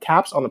 kind of like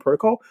caps on the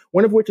protocol.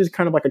 One of which is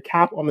kind of like a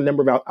cap on the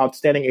number of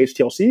outstanding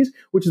HTLCs,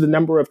 which is the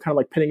number of kind of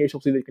like pending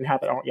HTLCs that you can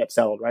have that aren't yet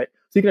settled, right?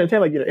 So you can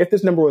understand like if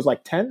this number was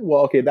like 10,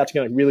 well, okay, that's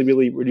going to really,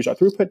 really reduce our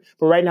throughput.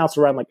 But right now it's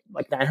around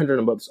like 900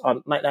 above,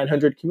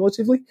 900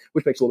 cumulatively,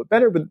 which makes it a little bit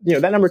better. But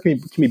that number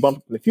can be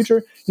bumped in the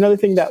future. Another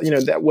thing that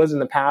that was in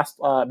the past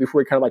before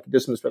we kind of like did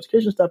some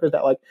specification stuff is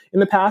that like in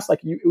the past, like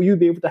you'd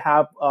be able to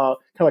have kind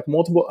of like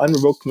multiple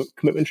unrevoked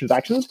commitment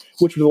transactions,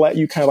 which would let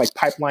you kind of like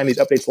pipeline these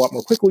updates a lot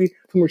more quickly,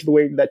 similar to the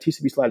way that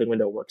TCP sliding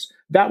window works.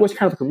 That was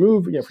kind of like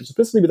removed, for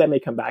simplicity, but that may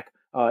come back,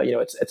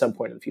 at some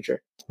point in the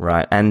future.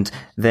 Right. And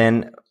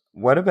then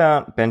what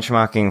about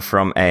benchmarking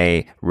from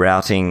a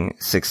routing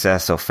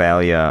success or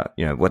failure?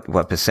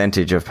 What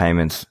percentage of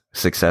payments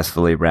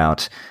successfully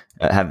route?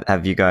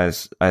 Have you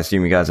guys? I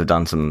assume you guys have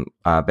done some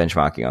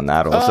benchmarking on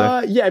that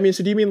also. Yeah. I mean,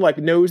 so do you mean like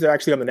nodes that are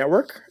actually on the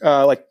network,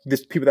 like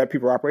this people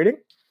are operating,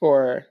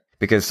 or?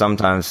 Because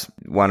sometimes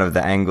one of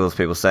the angles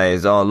people say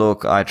is, oh,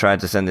 look, I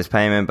tried to send this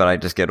payment, but I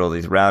just get all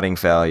these routing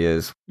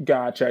failures.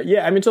 Gotcha.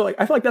 Yeah. I mean, so like,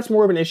 I feel like that's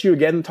more of an issue,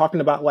 again, talking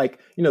about like,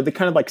 the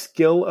kind of like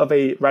skill of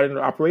a routing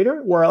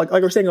operator, where like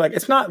we're saying, like,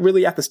 it's not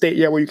really at the state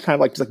yet where you kind of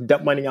like just like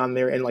dump money on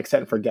there and like set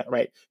and forget,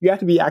 right? You have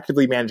to be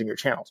actively managing your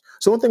channels.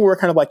 So one thing we're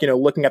kind of like,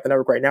 looking at the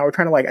network right now, we're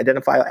trying to like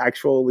identify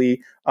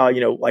actually,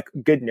 like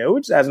good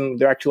nodes, as in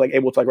they're actually like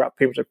able to like route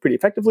payments like pretty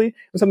effectively.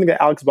 And something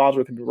that Alex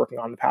Bosworth has been working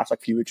on the past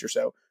like few weeks or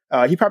so.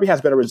 He probably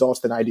has better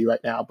results than I do right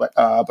now, but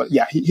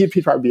yeah, he'd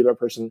probably be a better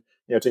person,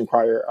 to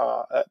inquire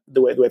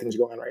the way things are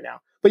going on right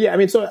now. But yeah, I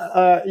mean, so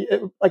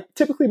like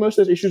typically most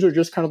of those issues are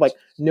just kind of like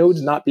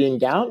nodes not being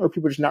down, or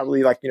people just not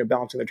really like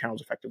balancing their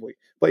channels effectively.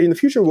 But in the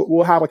future,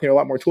 we'll have like a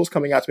lot more tools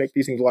coming out to make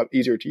these things a lot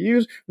easier to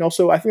use. And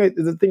also, I think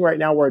like, the thing right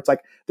now where it's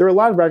like there are a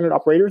lot of routing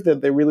operators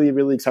that they're really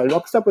really excited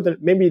about stuff,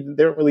 but maybe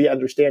they don't really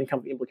understand kind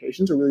of the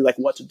implications or really like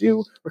what to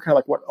do, or kind of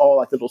like what all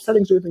like the little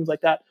settings do, things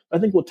like that. But I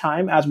think with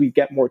time, as we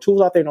get more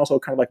tools out there and also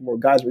kind of like more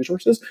guides and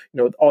resources,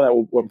 all that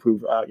will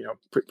improve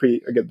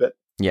pretty a good bit.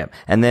 Yeah.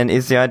 And then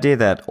is the idea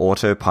that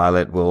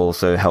Autopilot will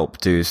also help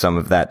do some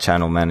of that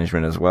channel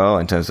management as well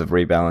in terms of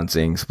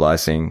rebalancing,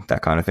 splicing,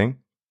 that kind of thing?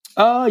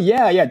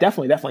 Yeah,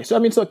 definitely. So, I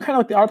mean, so kind of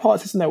like the Autopilot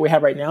system that we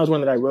have right now is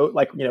one that I wrote,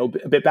 like, a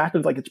bit back.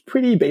 It's like, it's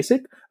pretty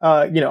basic.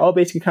 All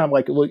basically kind of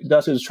like what it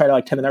does is try to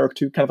like tend the network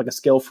to kind of like a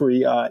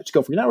scale-free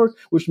network,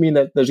 which means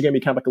that there's going to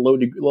be kind of like a low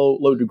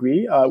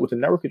degree, within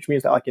the network, which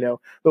means that like,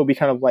 there'll be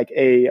kind of like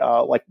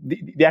like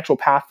the actual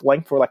path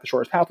length for like the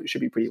shortest path, which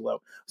should be pretty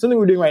low. Something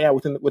we're doing right now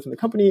within the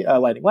company,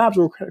 Lightning Labs,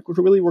 we're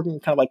really working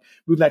kind of like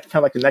moving that to kind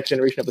of like the next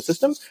generation of the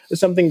system is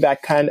something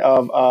that kind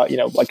of,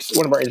 like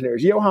one of our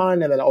engineers,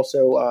 Johan, and then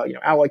also,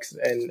 Alex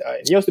and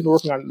Yoast have been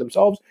working on it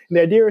themselves. And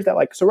the idea is that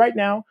like, so right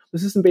now the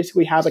system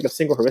basically has like a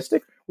single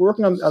heuristic. We're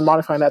working on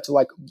modifying that to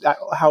like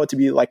how it to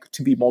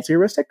be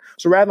multi-heuristic.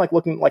 So rather than like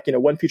looking like,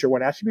 one feature,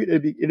 one attribute,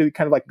 it'd be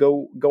kind of like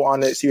go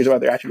on a series of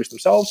other attributes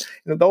themselves.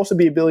 And there'll also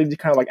be ability to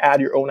kind of like add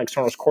your own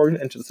external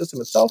coordinate into the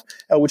system itself,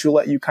 which will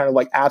let you kind of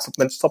like add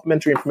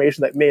supplementary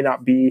information that may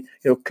not be,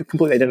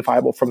 completely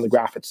identifiable from the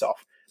graph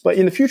itself. But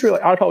in the future,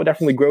 like Autopilot will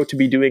definitely grow to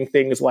be doing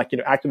things like,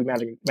 actively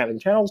managing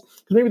channels.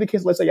 Because maybe the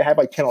case, let's say I have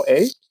like channel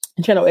A.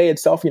 And channel A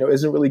itself,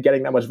 isn't really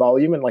getting that much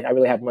volume, and like I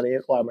really have a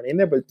lot of money in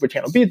there. But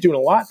channel B is doing a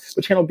lot.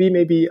 But channel B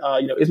maybe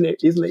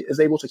is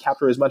able to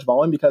capture as much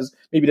volume because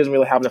maybe it doesn't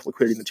really have enough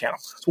liquidity in the channel.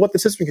 So what the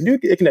system can do,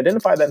 it can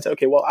identify that and say,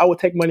 okay, well, I will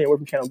take money away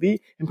from channel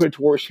B and put it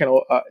towards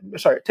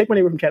take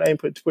money away from channel A and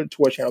put it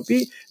towards channel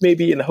B,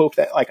 maybe in the hope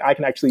that like I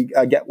can actually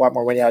get a lot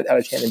more money out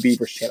of channel B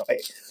versus channel A.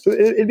 So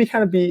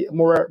it'd be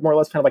more or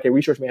less kind of like a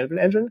resource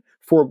management engine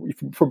for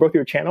both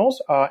your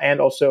channels and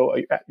also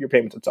your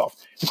payments itself.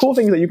 The cool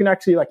thing is that you can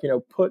actually like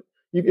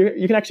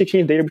you can actually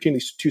change data between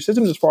these two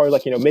systems as far as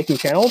like making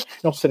channels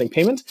and also sending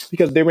payments,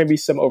 because there may be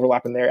some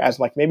overlap in there,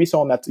 as like maybe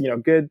someone that's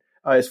good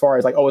as far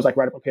as like always like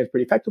write up payments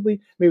pretty effectively,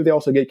 maybe they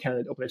also get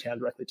candidate open a channel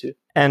directly too.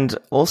 And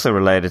also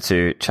related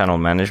to channel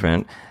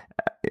management,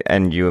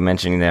 and you were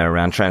mentioning there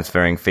around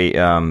transferring fee,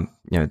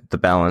 the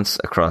balance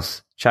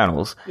across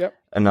channels. Yep.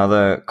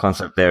 Another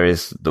concept there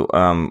is the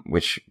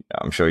which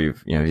I'm sure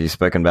you've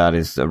spoken about,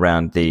 is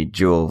around the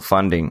dual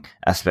funding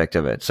aspect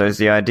of it. So is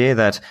the idea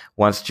that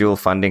once dual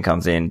funding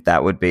comes in,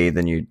 that would be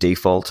the new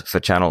default for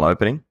channel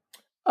opening?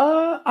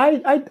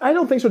 I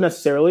don't think so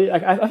necessarily.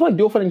 I feel like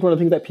dual funding is one of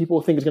the things that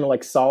people think is going to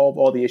like solve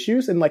all the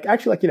issues. And like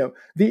actually like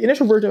the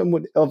initial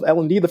version of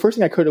LND, the first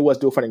thing I coded was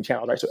dual funding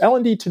channels, right? So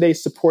LND today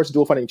supports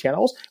dual funding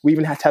channels. We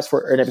even have tests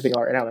for it and everything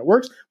and how it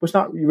works, but it's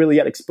not really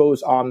yet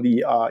exposed on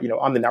the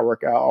on the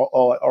network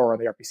or on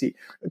the RPC.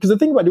 Because the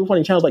thing about dual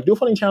funding channels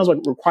like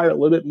require a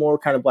little bit more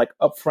kind of like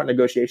upfront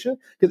negotiation.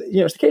 Because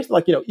it's the case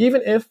like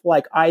even if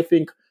like I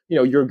think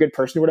you're a good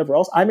person or whatever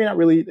else, I may not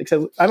really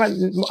accept,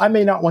 I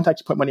may not want to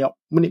actually put money up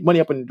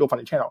in a dual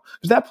funding channel.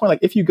 Because at that point, like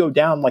if you go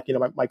down, like,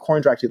 my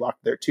coins are actually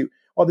locked there too.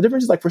 Well, the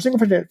difference is like for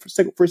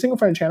a single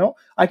funding channel,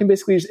 I can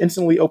basically just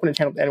instantly open a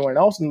channel to anyone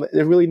else, and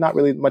there's really not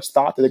really much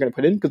thought that they're going to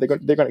put in because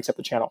they're going to accept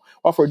the channel.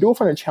 While for a dual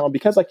funding channel,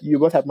 because like you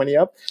both have money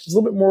up, it's a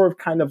little bit more of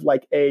kind of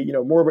like a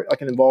more of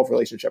like an involved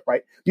relationship,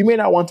 right? You may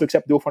not want to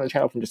accept dual funding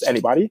channel from just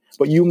anybody,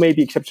 but you may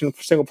be accepting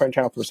single funding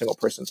channel from a single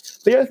person.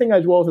 The other thing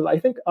as well is I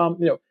think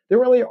there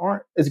really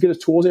aren't as good as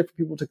tools there for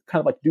people to kind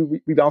of like do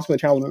rebalancing the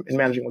channels and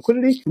managing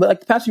liquidity. But like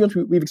the past few months,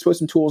 we've exposed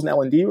some tools in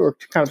LND or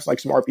kind of like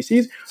some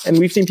RPCs, and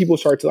we've seen people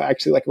start to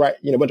actually like write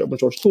a bunch of open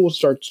source tools,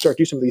 start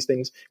do some of these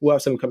things. We'll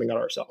have some coming out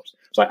ourselves.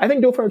 So I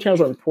think dual funding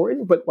channels are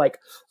important, but like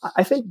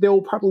I think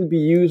they'll probably be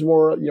used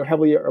more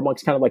heavily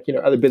amongst kind of like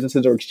other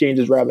businesses or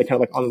exchanges rather than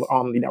kind of like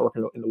on the network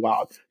in the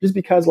wild, just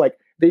because like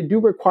they do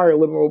require a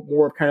little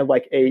more of kind of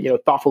like a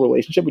thoughtful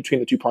relationship between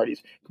the two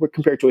parties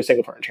compared to a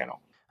single funding channel.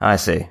 I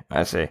see.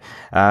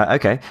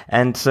 Okay.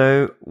 And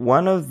so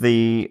one of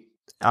the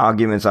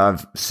arguments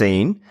I've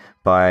seen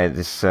by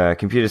this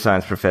computer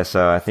science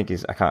professor,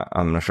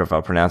 I'm not sure if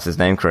I'll pronounce his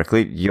name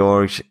correctly,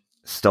 George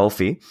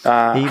Stolfi.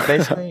 He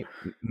basically,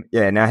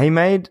 he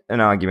made an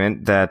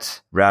argument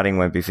that routing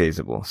won't be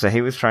feasible. So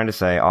he was trying to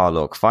say,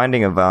 look,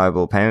 finding a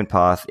viable payment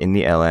path in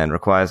the LN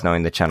requires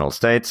knowing the channel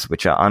states,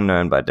 which are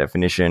unknown by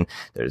definition.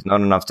 There is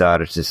not enough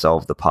data to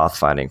solve the path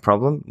finding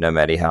problem, no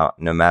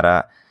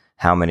matter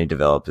how many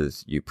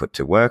developers you put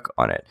to work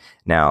on it.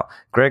 Now,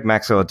 Greg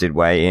Maxwell did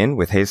weigh in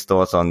with his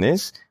thoughts on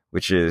this,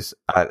 which is,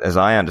 as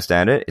I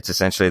understand it, it's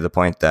essentially the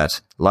point that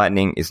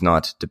Lightning is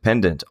not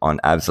dependent on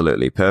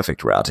absolutely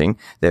perfect routing.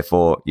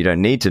 Therefore, you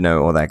don't need to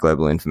know all that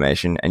global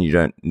information, and you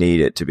don't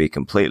need it to be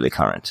completely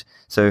current.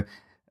 So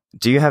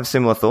do you have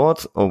similar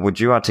thoughts, or would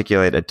you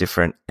articulate a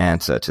different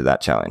answer to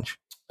that challenge?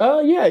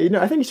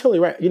 Yeah, I think he's totally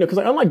right. Because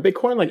like unlike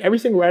Bitcoin, like every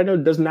single Reddit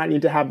node does not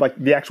need to have like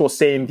the actual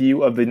same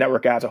view of the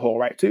network as a whole,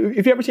 right? So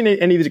if you ever seen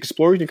any of these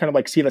explorers, you kind of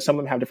like see that some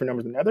of them have different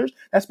numbers than others.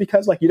 That's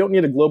because like you don't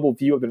need a global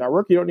view of the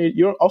network. You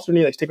don't also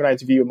need like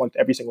synchronized view amongst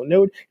every single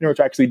node in order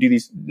to actually do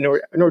these, in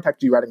order to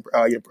actually do writing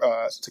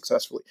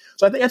successfully.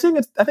 So I think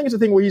it's a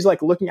thing where he's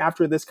like looking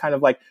after this kind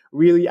of like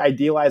really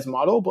idealized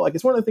model, but like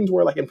it's one of the things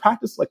where like in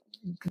practice, like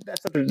that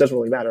stuff doesn't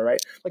really matter,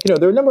 right? Like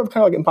there are a number of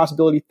kind of like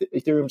impossibility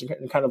theorems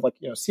and kind of like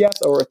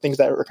CS or things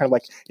that are kind of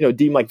like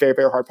deemed like very,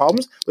 very hard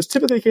problems. But it's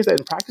typically the case that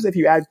in practice, if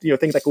you add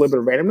things like a little bit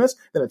of randomness,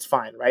 then it's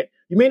fine, right?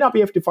 You may not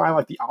be able to find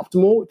like the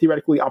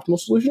theoretically optimal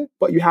solution,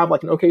 but you have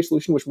like an okay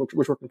solution which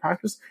works in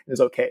practice and is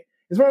okay.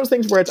 It's one of those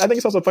things where I think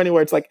it's also funny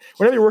where it's like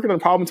whenever you're working on a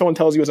problem, someone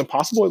tells you it's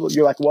impossible,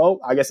 you're like, well,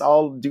 I guess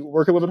I'll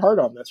work a little bit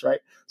harder on this, right?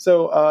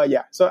 So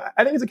yeah, so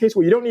I think it's a case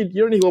where you don't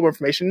need global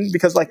information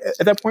because like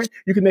at that point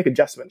you can make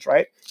adjustments,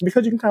 right?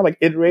 Because you can kind of like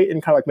iterate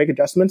and kind of like make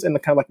adjustments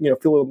and kind of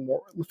like feel a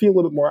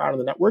little bit more out of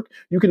the network,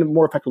 you can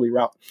more effectively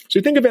route. So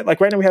you think of it like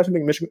right now we have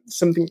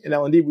something in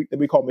LND that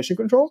we call mission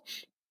control.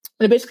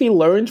 And it basically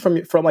learns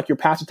from like your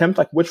past attempts,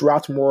 like which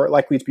routes are more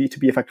likely to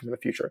be effective in the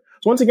future.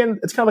 So once again,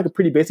 it's kind of like a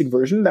pretty basic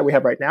version that we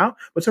have right now.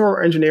 But some of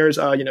our engineers,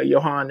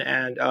 Johan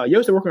and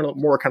Yost, are working on a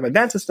more kind of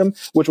advanced system,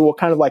 which will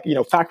kind of like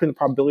factor in the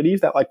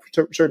probabilities that like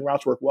certain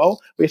routes work well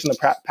based on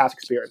the past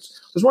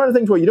experience. So it's one of the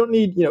things where you don't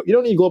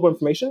need global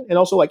information, and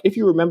also like if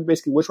you remember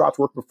basically which routes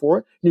worked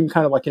before, you can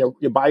kind of like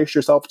you bias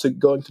yourself to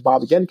going to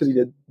Bob again because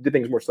you did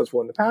things more successful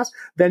in the past.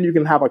 Then you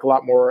can have like a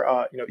lot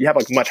more, you have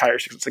like much higher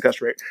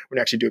success rate when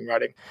you're actually doing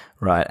routing.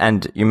 Right.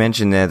 And you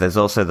mentioned there's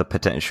also the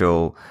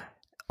potential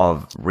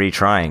of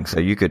retrying. So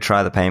you could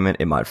try the payment,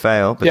 it might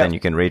fail, but then you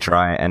can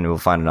retry and we'll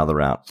find another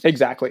route.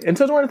 Exactly. And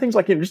so it's one of the things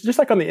like, just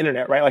like on the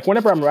internet, right? Like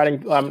whenever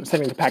I'm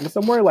sending a packet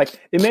somewhere, like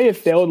it may have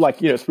failed like,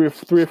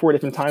 three or four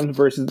different times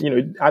versus,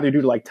 either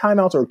due to like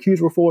timeouts or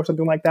queues were full or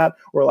something like that,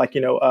 or like,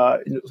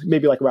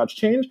 maybe like routes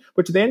change,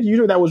 but to the end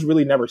user, that was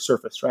really never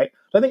surfaced, right?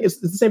 So I think it's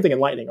the same thing in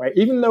Lightning, right?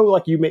 Even though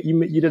like you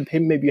did a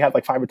payment, maybe you had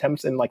like 5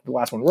 attempts and like the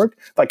last one worked,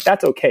 like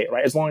that's okay,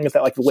 right? As long as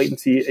that like the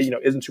latency,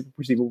 isn't super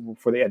perceivable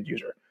for the end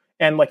user.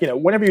 And like,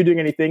 whenever you're doing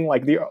anything,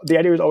 like the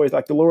idea is always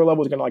like the lower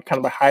level is going to like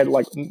kind of hide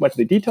like much of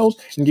the details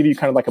and give you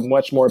kind of like a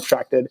much more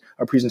abstracted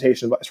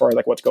presentation as far as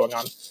like what's going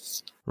on.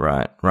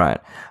 Right.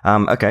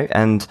 Okay.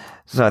 And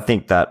so I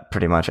think that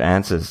pretty much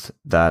answers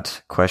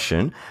that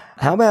question.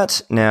 How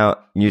about now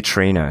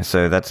Neutrino?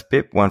 So that's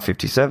BIP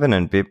 157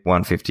 and BIP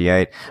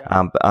 158.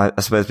 I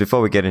suppose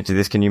before we get into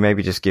this, can you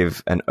maybe just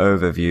give an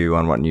overview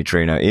on what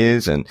Neutrino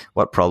is and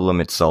what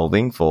problem it's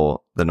solving for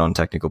the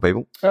non-technical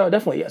people? Oh,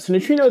 definitely. Yeah. So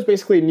Neutrino is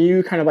basically a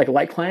new kind of like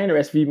light client or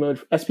SPV mode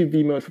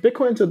for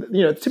Bitcoin. So,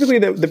 typically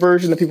the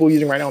version that people are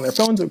using right now on their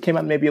phones, it came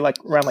out maybe like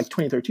around like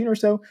 2013 or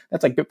so.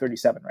 That's like BIP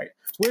 37, right?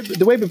 So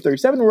the way BIP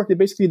 37 worked, it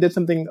basically did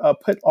something,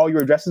 put all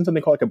your addresses in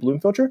something called like a Bloom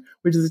filter,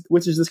 which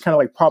is this kind of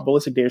like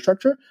probabilistic data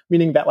structure,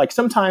 meaning that like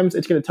sometimes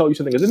it's going to tell you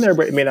something is in there,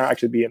 but it may not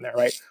actually be in there,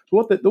 right? So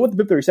what the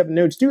BIP 37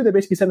 nodes do, they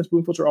basically send this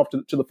Bloom filter off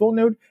to the full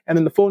node, and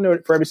then the full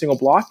node for every single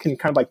block can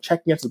kind of like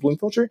check against the Bloom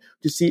filter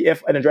to see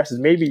if an address is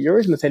maybe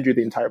yours and then send you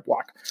the entire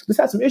block. This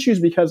has some issues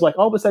because like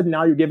all of a sudden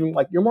now you're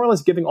more or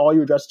less giving all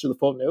your addresses to the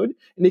full node,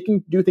 and they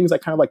can do things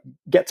like kind of like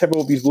get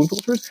several of these Bloom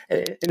filters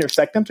and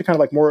intersect them to kind of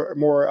like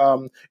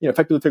more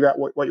effectively figure out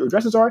what your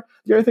addresses are.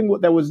 The other thing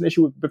that was an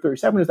issue with BIP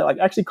 37 is that like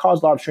actually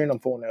caused a lot of strain on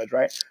full nodes,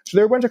 right? So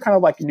there are a bunch of kind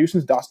of like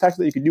nuisance DOS attacks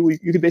that you could do.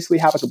 You could basically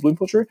have like a Bloom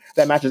filter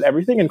that matches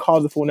everything and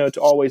cause the full node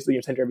to always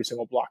send every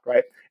single block,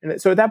 right?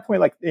 And so at that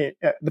point, like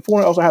the full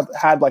node also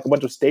had like a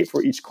bunch of state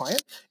for each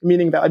client,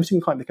 meaning that every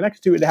single client that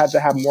connected to it had to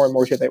have more and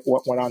more shit that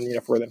went on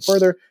further and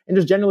further. And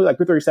just generally, like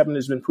BIP 37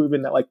 has been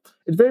proven that like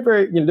it's very,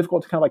 very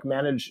difficult to kind of like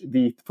manage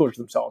the filters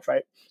themselves,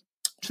 right?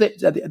 So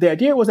the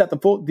idea was that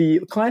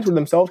the clients would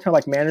themselves kind of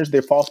like manage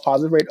their false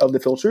positive rate of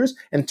the filters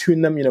and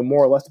tune them,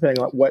 more or less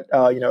depending on what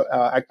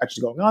actually is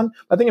going on.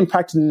 But I think in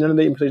practice, none of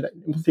the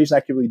implementation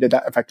actively did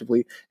that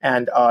effectively,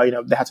 and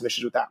they had some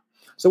issues with that.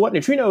 So what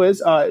Neutrino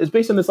is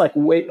based on this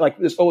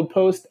this old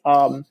post.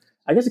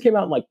 I guess it came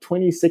out in like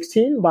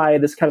 2016 by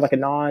this kind of like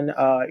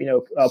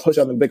a post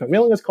on the Bitcoin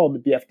mailing list called the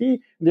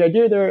BFD. The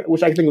idea there,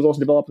 which I think was also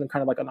developed in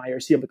kind of like an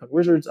IRC of Bitcoin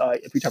Wizards a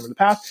few times in the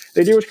past,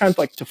 the idea was kind of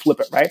like to flip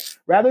it, right?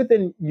 Rather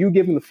than you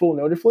giving the full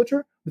node a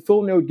filter, the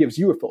full node gives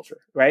you a filter,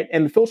 right?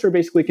 And the filter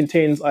basically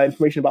contains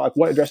information about like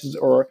what addresses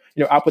or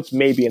outputs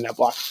may be in that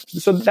block.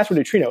 So that's what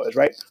Neutrino is,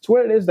 right? So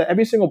what it is that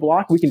every single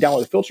block we can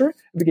download a filter,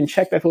 and we can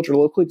check that filter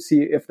locally to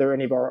see if there are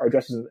any of our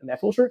addresses in that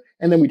filter,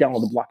 and then we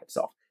download the block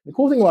itself. The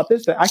cool thing about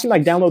this is that I can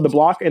like download the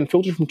block and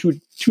filter from two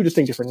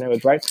distinct different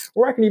nodes, right?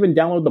 Or I can even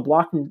download the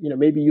block from,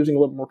 maybe using a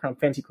little more kind of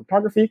fancy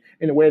cryptography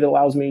in a way that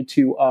allows me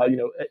to,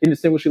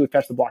 indistinguishably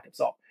fetch the block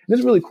itself. this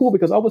is really cool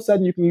because all of a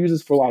sudden you can use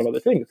this for a lot of other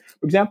things.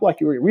 For example, like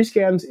your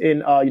rescans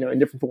in in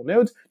different full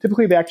nodes,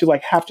 typically they actually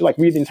like have to like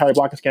read the entire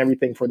block and scan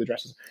everything for the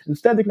addresses.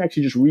 Instead, they can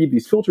actually just read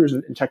these filters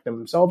and check them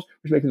themselves,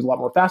 which makes things a lot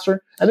more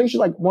faster. I think it's just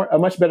like a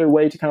much better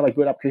way to kind of like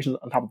build applications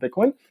on top of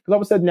Bitcoin, because all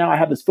of a sudden now I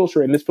have this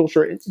filter, and this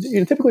filter,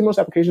 typically most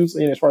applications,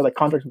 as far as like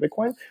contracts in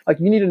Bitcoin, like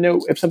you need to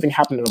know if something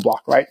happened in a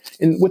block, right?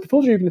 And with the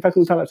filter, you can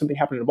effectively tell if something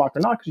happened in a block or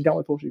not, because you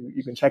download the filter,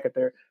 you can check it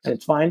there, and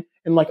it's fine.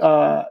 And like,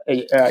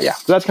 yeah,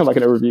 so that's kind of like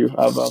an overview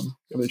of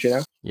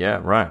Neutrino. Yeah,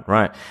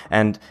 right.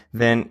 And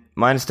then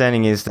my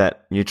understanding is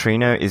that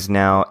Neutrino is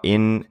now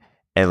in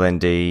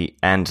LND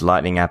and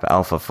Lightning App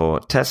Alpha for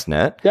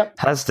testnet. Yep.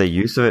 Has the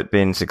use of it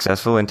been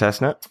successful in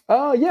testnet?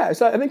 Yeah.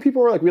 So I think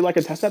people were like, we like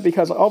a testnet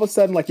because all of a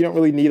sudden, like, you don't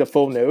really need a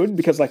full node,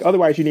 because like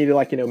otherwise you need to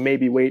like,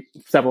 maybe wait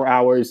several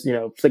hours,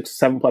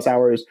 6-7+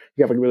 hours.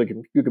 You have like a really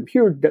good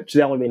computer to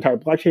download the entire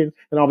blockchain.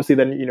 And obviously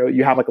then,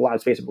 you have like a lot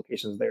of space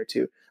implications there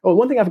too. Oh,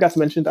 one thing I forgot to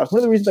mention, that was one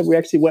of the reasons that we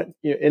actually went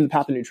in the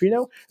path of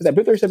Neutrino, is that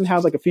BIP37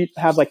 has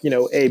like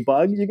a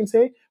bug, you can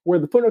say, where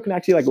the full node can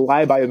actually like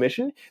lie by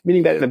omission,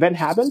 meaning that an event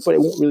happens, but it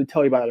won't really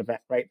tell you about that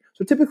event, right?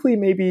 So typically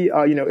maybe,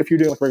 if you're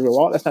doing like a regular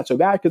wallet, that's not so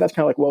bad, because that's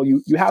kind of like, well,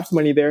 you have some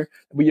money there,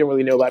 but you don't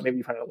really know about it. Maybe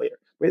you find out later.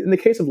 But in the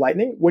case of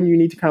Lightning, when you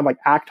need to kind of like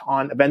act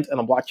on events on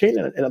a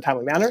blockchain in a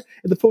timely manner,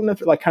 if the full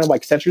node like kind of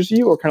like censors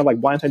you or kind of like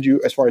blindsides you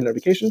as far as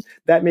notification,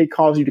 that may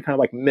cause you to kind of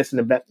like miss an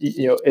event,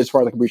 as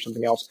far as like a breach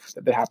something else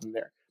that happened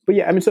there. But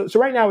yeah, I mean, so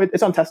right now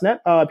it's on testnet.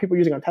 People are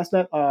using on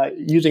testnet,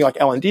 using like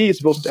LND. It's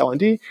built into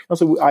LND.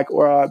 Also, we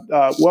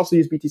also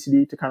use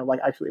BTCD to kind of like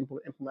actually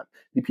implement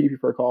the PDP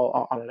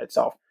protocol on it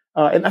itself.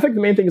 And I think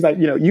the main thing is that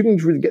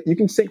you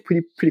can sync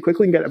pretty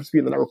quickly and get up to speed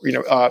in the network, in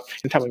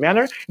a timely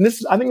manner. And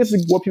I think this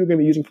is what people are going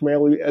to be using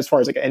primarily as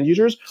far as like end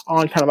users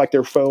on kind of like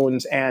their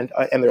phones and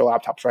their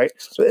laptops, right?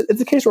 So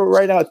it's a case where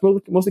right now it's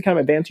mostly kind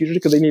of advanced users,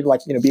 because they need to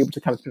like be able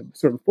to kind of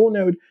sort of full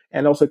node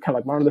and also kind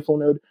of like monitor the full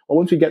node. Well,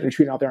 once we get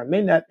Neutrino out there on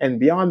mainnet and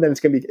beyond, then it's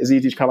going to be as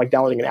easy as kind of like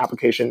downloading an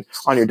application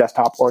on your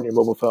desktop or on your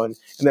mobile phone.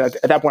 And then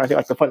at that point, I think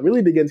like the fun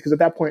really begins, because at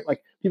that point,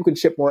 like people can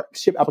ship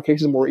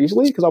applications more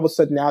easily, because all of a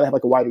sudden now they have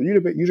like a wider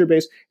user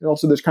base. And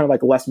also there's kind of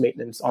like less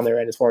maintenance on their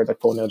end as far as like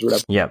full nodes or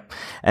whatever. Yep.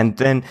 And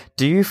then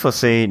do you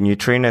foresee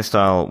Neutrino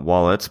style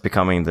wallets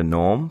becoming the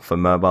norm for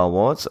mobile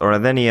wallets, or are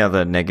there any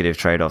other negative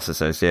trade-offs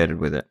associated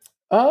with it?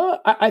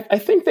 I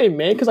think they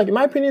may, because like in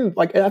my opinion,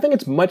 like I think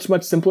it's much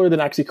simpler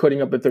than actually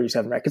coding up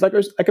BIP37, right?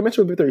 Because like I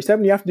mentioned with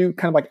BIP37, you have to do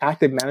kind of like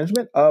active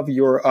management of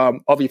your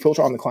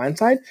filter on the client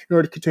side in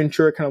order to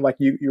ensure kind of like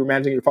you're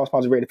managing your false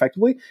positive rate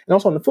effectively. And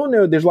also on the full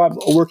node, there's a lot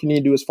of work you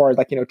need to do as far as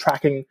like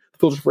tracking the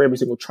filters for every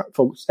single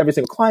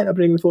client,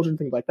 updating the filters and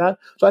things like that.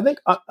 So I think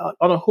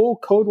on a whole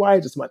code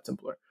wise, it's much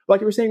simpler. Like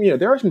you were saying,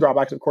 there are some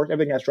drawbacks. Of course,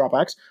 everything has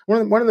drawbacks.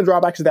 One of the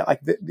drawbacks is that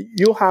like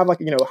you'll have like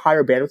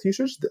higher bandwidth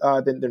users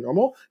than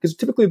normal, because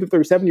typically with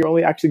BIP37 you're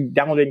only actually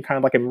downloading kind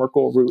of like a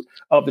Merkle root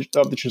of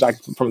the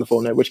transaction from the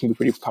full node, which can be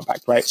pretty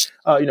compact, right?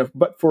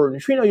 But for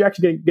Neutrino, you're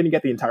actually going to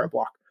get the entire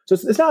block. So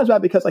it's not as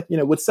bad, because like,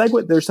 with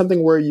SegWit, there's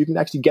something where you can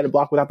actually get a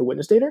block without the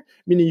witness data,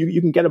 meaning you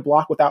can get a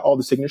block without all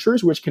the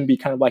signatures, which can be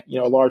kind of like,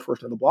 a large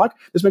portion of the block.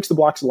 This makes the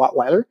blocks a lot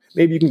lighter.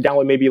 Maybe you can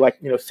download maybe like,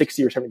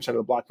 60 or 70% of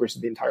the block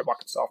versus the entire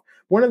block itself.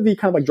 One of the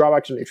kind of like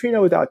drawbacks of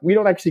Neutrino is that like, we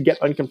don't actually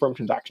get unconfirmed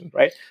transactions,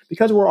 right?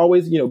 Because we're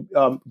always,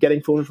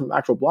 getting filters from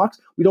actual blocks,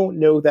 we don't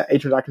know that a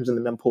transaction is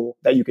in the mempool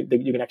that you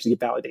can actually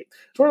validate.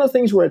 It's one of those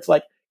things where it's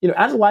like,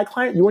 as a live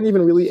client, you weren't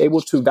even really able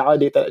to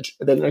validate that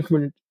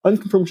an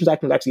unconfirmed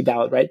transaction was actually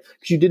valid, right?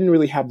 Because you didn't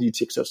really have the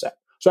UTXO set.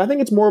 So I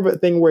think it's more of a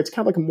thing where it's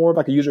kind of like more of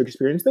like a user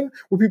experience thing,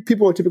 where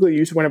people are typically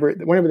used to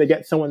whenever they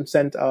get someone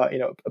sent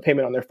a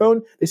payment on their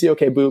phone, they see,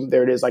 okay, boom,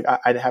 there it is. Like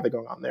I have it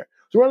going on there.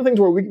 So one of the things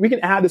where we can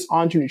add this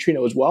onto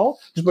Neutrino as well,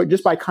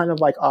 just by kind of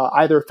like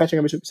either fetching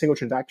every single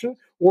transaction,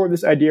 or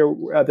this idea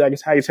that I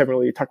guess haven't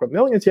really talked about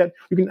millions yet.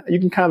 You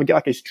can kind of get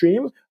like a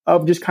stream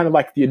of just kind of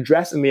like the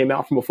address and the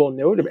amount from a full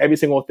node of every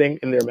single thing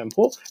in their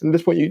mempool. And at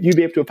this point, you'd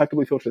be able to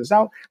effectively filter this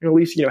out, and at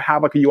least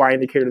have like a UI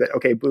indicator that,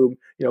 okay, boom,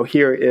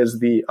 here is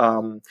the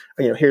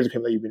here's the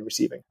payment that you've been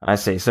receiving. I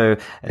see. So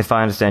if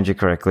I understand you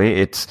correctly,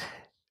 it's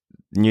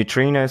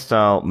Neutrino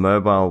style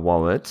mobile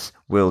wallets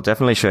will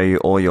definitely show you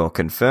all your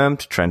confirmed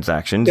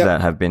transactions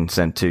that have been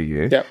sent to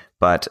you. Yep.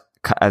 But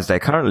as they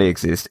currently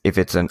exist, if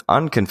it's an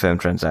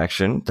unconfirmed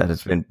transaction that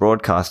has been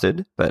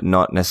broadcasted but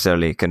not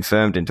necessarily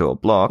confirmed into a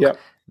block,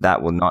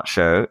 that will not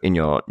show in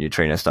your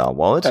Neutrino style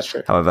wallet. That's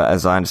true. However,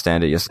 as I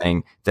understand it, you're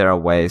saying there are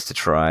ways to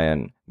try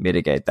and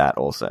mitigate that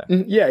also.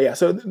 Yeah.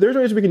 So there's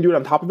ways we can do it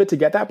on top of it to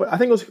get that. But I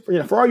think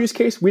for our use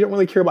case, we don't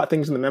really care about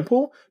things in the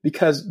mempool,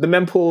 because the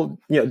mempool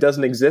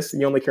doesn't exist,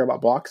 and you only care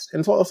about blocks.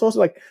 And so it's also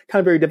like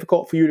kind of very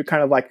difficult for you to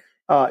kind of like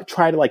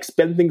try to like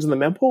spend things in the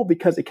mempool,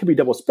 because it could be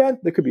double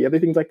spent. There could be other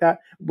things like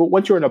that. But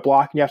once you're in a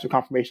block and you have some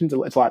confirmations,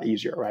 it's a lot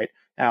easier, right?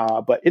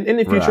 But in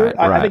the future,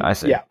 I think, I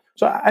see. Yeah.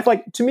 So I feel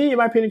like, to me, in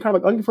my opinion, kind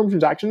of like unconfirmed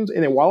transactions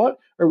in a wallet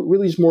are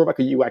really just more of like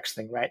a UX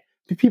thing, right?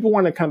 people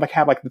want to kind of like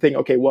have like the thing,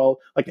 okay, well,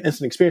 like an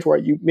instant experience where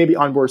you maybe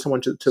onboard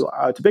someone to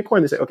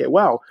Bitcoin. They say, okay,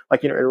 well,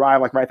 like, it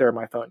arrived like right there on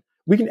my phone.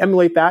 We can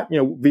emulate that,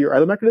 via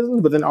other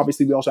mechanisms, but then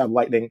obviously we also have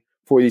Lightning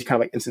for these kind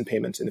of like instant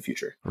payments in the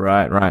future.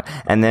 Right.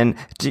 And then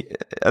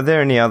are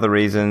there any other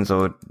reasons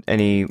or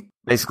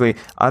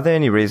are there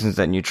any reasons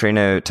that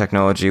Neutrino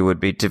technology would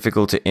be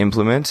difficult to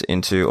implement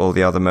into all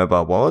the other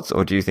mobile wallets,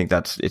 or do you think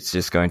it's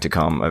just going to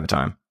come over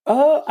time?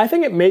 I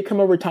think it may come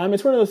over time.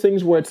 It's one of those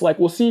things where it's like,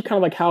 we'll see kind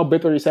of like how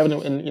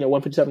BIP37 and,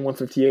 157,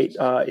 158,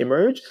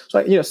 emerge.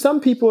 So,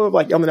 some people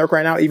like on the network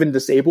right now even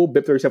disable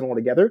BIP37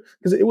 altogether,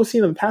 because it was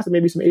seen in the past that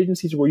maybe some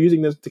agencies were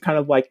using this to kind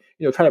of like,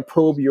 try to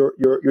probe your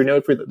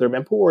node for their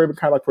mempool, or even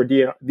kind of like for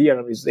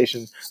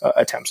de-anonymization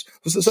attempts.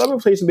 So some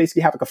places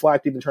basically have like a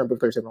flag to even turn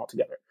BIP37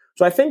 altogether.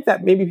 So I think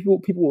that maybe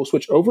people will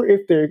switch over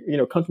if they're,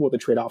 comfortable with the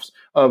trade-offs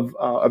of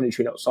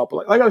Neutrino itself.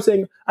 But like I was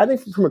saying, I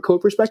think from a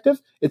code perspective,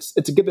 it's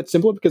a bit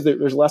simpler because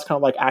there's less kind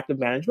of like active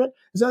management.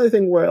 There's another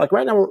thing where like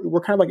right now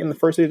we're kind of like in the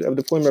first stage of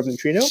deployment of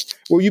Neutrino,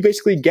 where you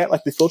basically get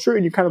like the filter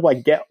and you kind of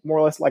like get more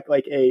or less like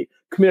a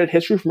committed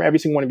history from every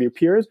single one of your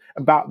peers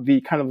about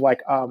the kind of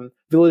like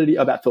validity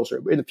of that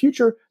filter. But in the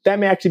future, that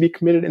may actually be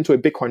committed into a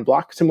Bitcoin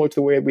block, similar to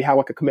the way we have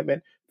like a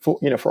commitment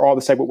for all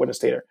the SegWit witness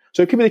data.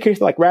 So it could be the case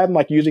that like rather than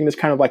like using this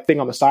kind of like thing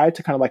on the side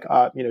to kind of like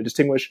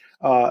distinguish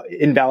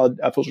invalid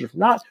filters from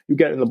not, you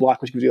get it in the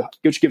block, which gives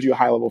you a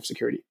high level of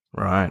security.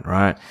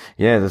 Right.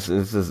 Yeah, there's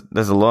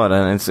a lot,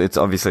 and it's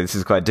obviously this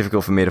is quite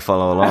difficult for me to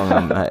follow along.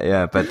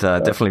 And, but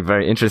definitely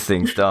very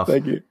interesting stuff.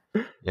 Thank you.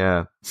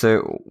 Yeah.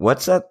 So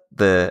what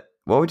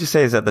would you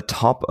say is at the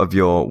top of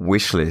your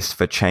wish list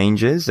for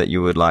changes that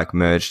you would like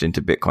merged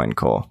into Bitcoin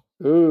Core?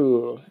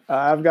 Ooh,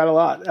 I've got a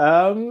lot.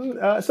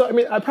 So I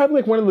mean, I probably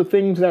like one of the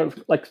things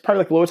that like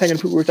probably like lowest hanging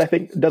fruit, which I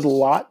think does a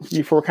lot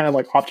for kind of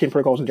like off-chain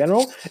protocols in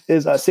general,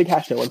 is sig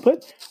hash no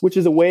input, which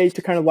is a way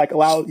to kind of like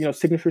allow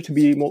signatures to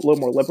be a little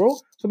more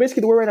liberal. So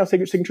basically, the way right now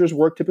signatures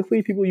work,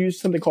 typically people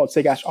use something called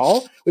sig hash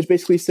all, which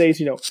basically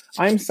says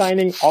I'm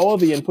signing all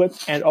of the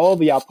inputs and all of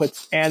the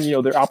outputs and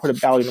their output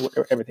value and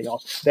everything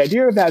else. The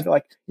idea of that is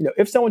like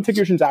if someone took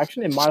your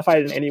transaction and modified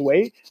it in any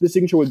way, the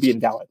signature would be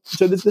invalid.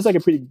 So this is like a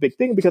pretty big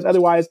thing, because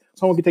otherwise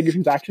someone could take your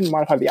transaction and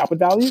modify the output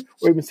value,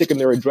 or even stick in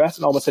their address,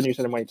 and all of a sudden you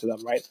send money to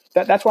them, right?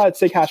 That's why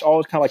sig hash all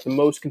is kind of like the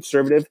most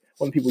conservative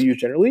one people use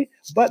generally.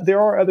 But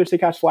there are other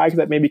sig hash flags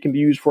that maybe can be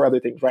used for other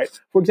things, right?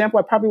 For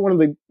example, probably one of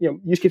the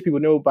use case people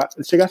know about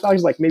sig hash flags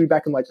is like maybe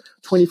back in like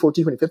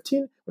 2014,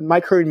 2015, when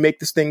Mike Hurd made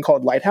this thing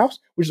called Lighthouse,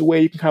 which is a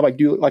way you can kind of like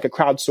do like a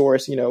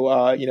crowdsource,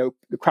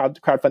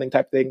 crowdfunding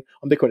type thing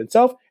on Bitcoin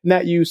itself, and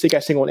that use sig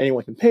hash single and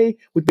anyone can pay,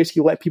 would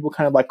basically let people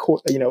kind of like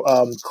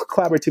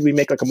collaboratively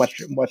make like a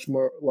much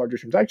more larger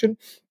transaction.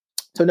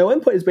 So no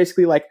input is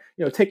basically like,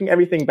 taking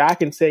everything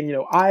back and saying,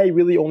 I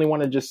really only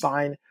want to just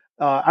sign,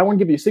 I want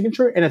to give you a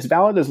signature, and it's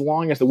valid as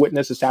long as the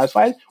witness is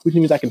satisfied, which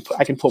means I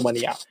can pull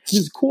money out.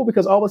 This is cool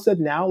because all of a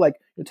sudden now, like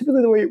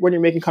typically the way when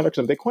you're making contracts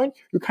on Bitcoin,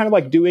 you're kind of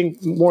like doing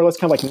more or less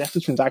kind of like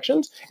nested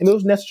transactions, and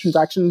those nested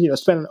transactions,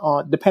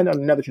 depend on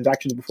another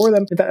transaction before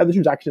them. If that other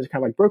transaction is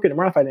kind of like broken or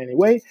modified in any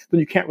way, then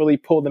you can't really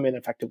pull them in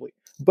effectively.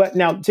 But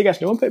now sig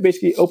hash no input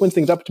basically opens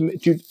things up for you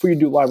to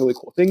do a lot of really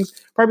cool things.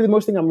 Probably the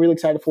most thing I'm really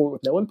excited for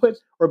with no input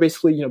are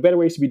basically better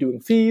ways to be doing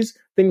fees.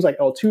 Things like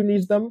L2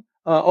 needs them.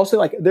 Also,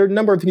 like there are a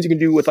number of things you can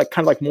do with like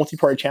kind of like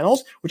multi-party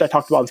channels, which I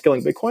talked about in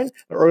Scaling Bitcoin,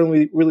 that are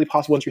only really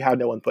possible once you have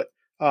no input.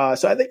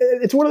 So I think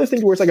it's one of those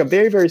things where it's like a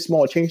very, very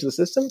small change to the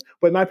system,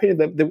 but in my opinion,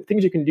 the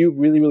things you can do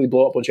really, really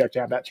blow up once you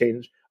actually have that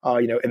change,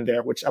 in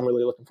there, which I'm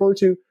really looking forward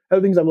to.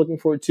 Other things I'm looking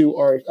forward to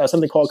are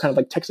something called kind of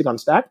like texting on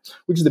stack,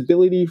 which is the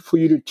ability for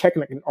you to check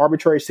like an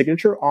arbitrary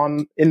signature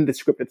in the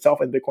script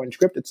itself, and Bitcoin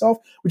script itself,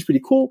 which is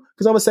pretty cool.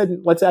 Because all of a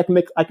sudden, let's say I can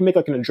make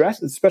like an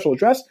address, a special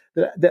address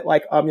that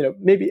like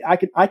maybe I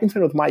can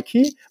send it with my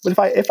key, but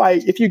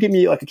if you give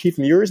me like a key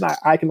from yours and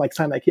I can like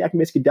sign that key, I can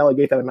basically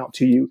delegate that amount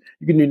to you.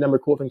 You can do a number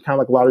of cool things, kind of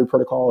like lottery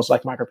protocols,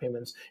 like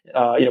micropayments,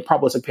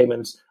 probabilistic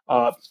payments,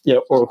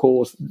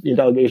 oracles,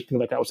 delegation, things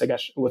like that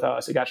with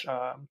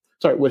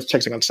with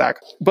checking on stack.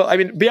 But I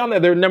mean, beyond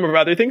that, there are a number of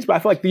other things, but I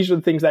feel like these are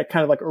the things that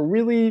kind of like are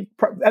really,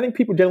 I think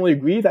people generally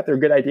agree that they're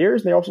good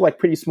ideas, and they're also like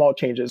pretty small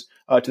changes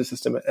to the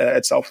system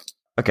itself.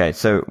 Okay,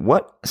 so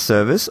what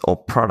service or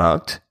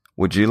product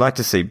would you like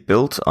to see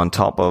built on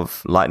top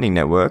of Lightning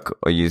Network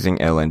or using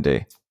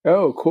LND?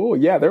 Oh, cool.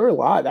 Yeah, there are a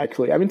lot,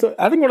 actually. I mean, so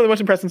I think one of the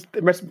most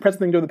impressive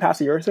things over the past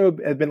year or so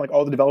has been like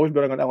all the developers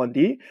building on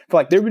LND. But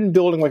like they've been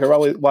building like a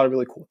lot of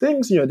really cool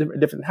things,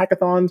 different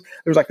hackathons.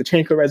 There's like the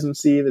Chainco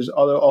residency. There's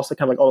also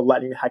kind of like all the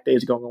Lightning hack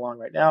days going along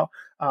right now.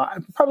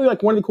 Probably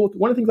like one of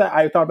the things that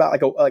I thought about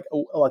like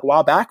a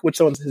while back, which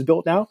someone has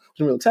built now, which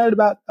I'm really excited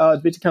about,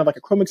 is basically kind of like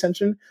a Chrome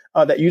extension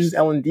that uses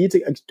LND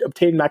to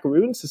obtain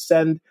macaroons to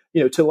send,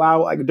 to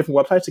allow like different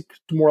websites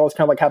to more or less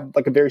kind of like have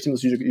like a very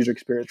seamless user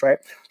experience, right?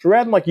 So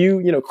rather than like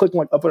you clicking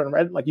like upload on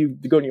Reddit, like you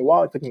go to your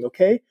wallet, clicking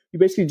OK, you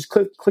basically just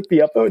click the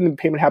upvote and the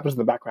payment happens in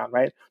the background,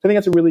 right? So I think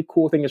that's a really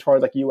cool thing as far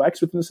as like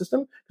UX within the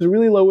system, because it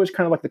really lowers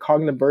kind of like the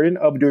cognitive burden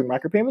of doing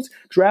micropayments.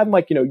 Because rather than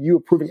like, you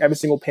approving every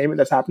single payment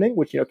that's happening,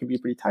 which, can be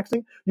pretty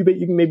taxing, you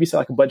can maybe set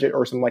like a budget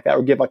or something like that,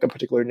 or give like a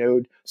particular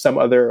node some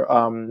other,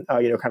 kind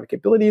of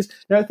capabilities.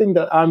 Another thing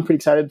that I'm pretty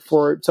excited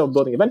for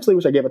self-building eventually,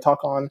 which I gave a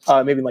talk on,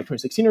 maybe in like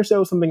 2016 or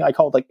so, something I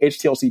called like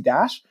HTLC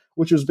Dash,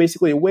 which was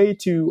basically a way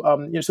to,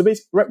 so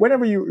basically,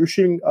 whenever you're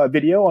shooting a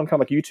video on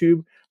kind of like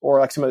YouTube or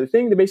like some other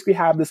thing, they basically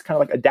have this kind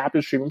of like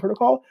adaptive streaming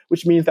protocol,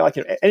 which means that like,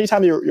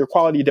 anytime your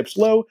quality dips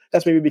low,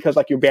 that's maybe because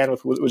like your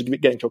bandwidth was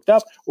getting choked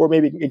up, or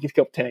maybe it can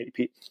scale up to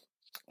 1080p.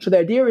 So the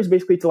idea is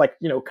basically to like,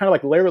 kind of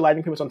like layer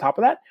Lightning payments on top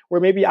of that,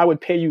 where maybe I would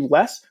pay you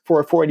less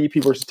for a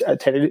 480p versus a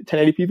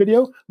 1080p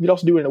video. We'd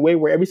also do it in a way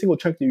where every single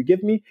chunk that you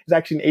give me is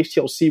actually an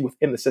HTLC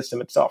within the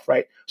system itself,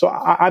 right? So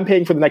I'm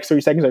paying for the next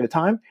 30 seconds at a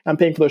time. I'm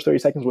paying for those 30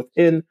 seconds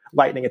within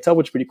Lightning itself,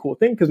 which is a pretty cool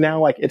thing, because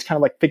now like it's kind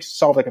of like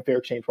solve like a fair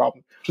exchange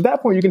problem. So at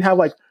that point, you can have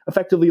like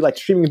effectively like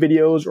streaming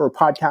videos or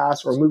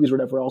podcasts or movies or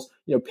whatever else,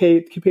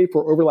 pay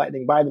for over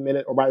Lightning by the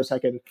minute or by the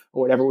second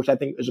or whatever, which I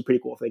think is a pretty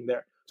cool thing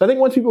there. So I think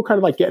once people kind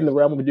of like get in the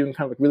realm of doing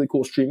kind of like really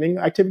cool streaming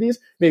activities,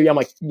 maybe I'm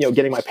like,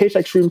 getting my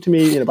paycheck streamed to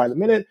me, by the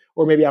minute,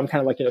 or maybe I'm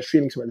kind of like,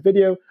 streaming some of the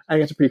video. I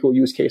think it's a pretty cool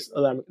use case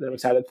that I'm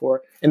excited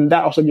for. And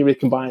that also maybe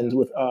combines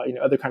with,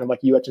 other kind of like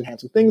UX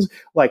enhancing things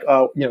like,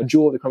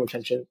 Joule, the Chrome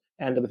extension,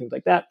 and other things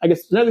like that. I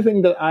guess another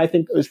thing that I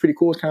think is pretty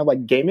cool is kind of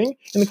like gaming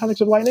in the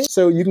context of Lightning.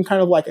 So you can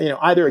kind of like,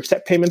 either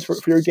accept payments for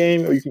your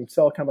game, or you can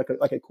sell kind of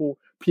like a cool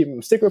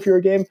premium sticker for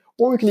your game,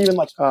 or we can even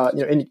like,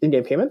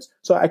 in-game payments.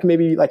 So I can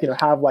maybe like,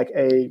 have like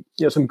a,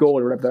 some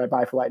gold or whatever that I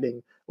buy for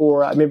Lightning,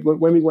 or maybe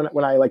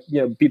when I like,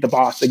 beat the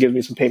boss, it gives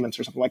me some payments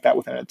or something like that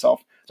within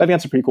itself. So I think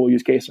that's a pretty cool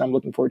use case, and I'm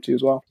looking forward to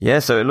as well. Yeah,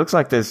 so it looks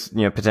like there's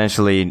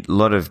potentially a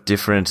lot of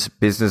different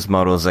business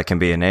models that can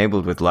be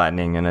enabled with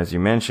Lightning, and as you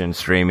mentioned,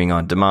 streaming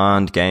on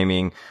demand,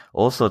 gaming,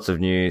 all sorts of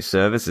new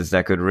services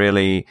that could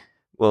really,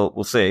 well,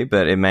 we'll see,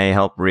 but it may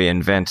help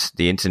reinvent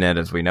the internet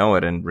as we know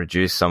it and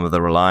reduce some of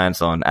the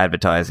reliance on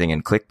advertising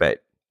and clickbait.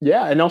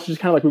 Yeah, and also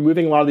just kind of like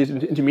removing a lot of these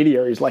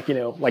intermediaries, like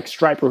like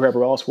Stripe or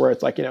whoever else, where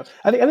it's like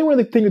I think one of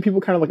the things that people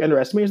kind of like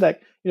underestimate is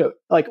that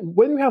like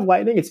when you have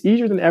Lightning, it's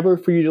easier than ever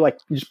for you to like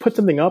just put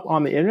something up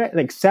on the internet and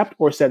accept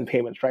or send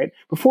payments, right?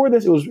 Before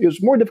this, it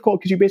was more difficult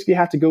because you basically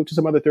have to go to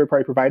some other third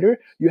party provider.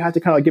 You have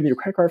to kind of like give them your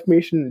credit card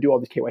information and do all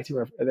this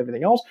KYC and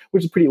everything else,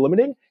 which is pretty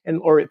limiting,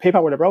 or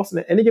PayPal, whatever else. And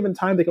at any given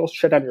time, they can also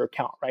shut down your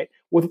account, right?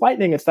 With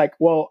Lightning, it's like,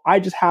 well, I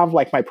just have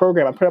like my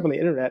program I put up on the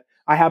internet.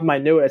 I have my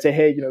node. I say,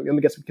 hey, let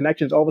me get some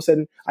connections. All of a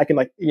sudden, I can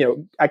like,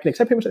 I can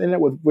accept payments on the internet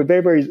with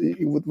very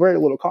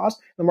little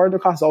cost. The marginal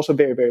cost is also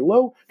very, very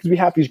low because we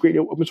have these great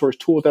open source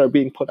tools that are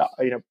being put out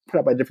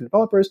by different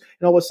developers.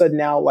 And all of a sudden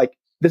now, like,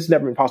 this has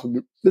never been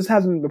possible. This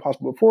hasn't been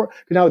possible before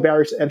because now the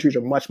barriers to entries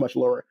are much, much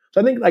lower.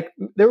 So I think like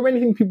there were many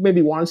things people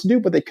maybe wanted to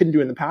do, but they couldn't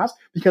do in the past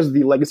because of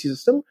the legacy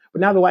system.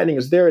 But now the Lightning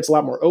is there. It's a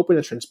lot more open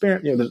and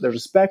transparent. There's a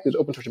spec, there's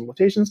open source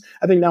implementations.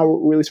 I think now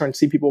we're really starting to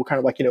see people kind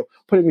of like,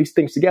 putting these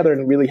things together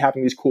and really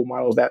having these cool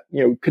models that,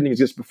 couldn't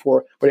exist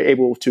before, but are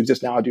able to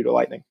exist now due to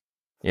Lightning.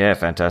 Yeah,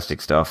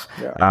 fantastic stuff.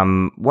 Yeah.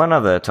 One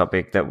other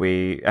topic that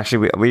we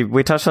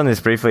touched on this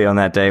briefly on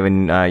that day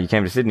when you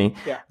came to Sydney.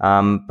 Yeah.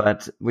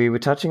 But we were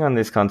touching on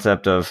this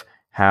concept of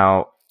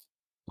how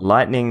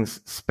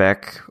Lightning's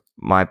spec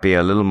might be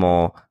a little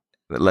more,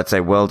 let's say,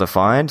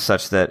 well-defined,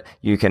 such that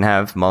you can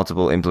have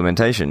multiple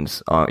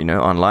implementations,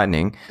 on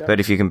Lightning. Yeah. But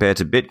if you compare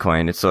to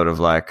Bitcoin, it's sort of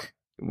like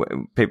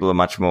people are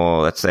much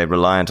more, let's say,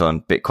 reliant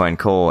on Bitcoin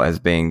Core as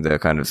being the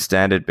kind of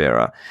standard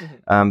bearer.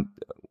 Mm-hmm.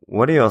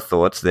 What are your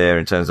thoughts there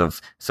in terms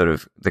of sort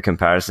of the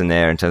comparison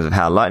there in terms of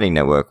how Lightning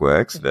Network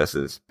works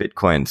versus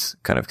Bitcoin's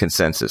kind of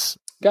consensus?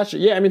 Gotcha.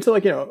 Yeah, I mean, so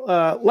like,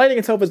 Lightning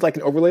itself is like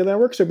an overlay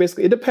network. So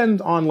basically it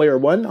depends on layer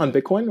one on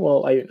Bitcoin.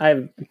 Well, I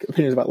have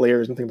opinions about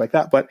layers and things like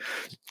that, but,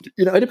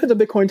 it depends on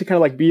Bitcoin to kind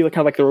of like be kind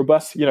of like the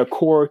robust,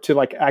 core to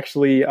like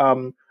actually,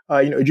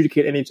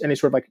 adjudicate any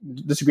sort of like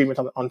disagreement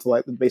onto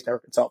like the base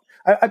network itself.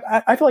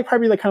 I feel like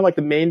probably like kind of like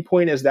the main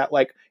point is that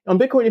like on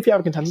Bitcoin, if you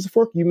have a consensus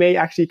fork, you may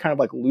actually kind of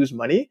like lose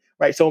money,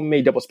 right? Someone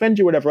may double spend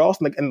you, whatever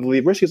else, and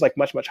the risk is like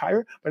much, much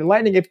higher. But in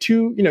Lightning, if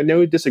two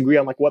nodes disagree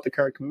on like what the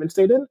current commitment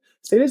state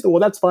is, well,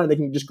 that's fine. They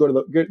can just go to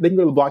the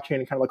blockchain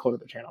and kind of like close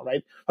the channel,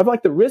 right? I feel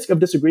like the risk of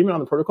disagreement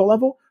on the protocol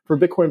level for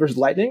Bitcoin versus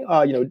Lightning,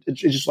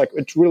 it's just like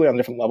it's really on a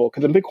different level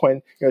because in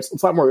Bitcoin, it's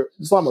a lot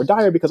more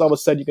dire because all of a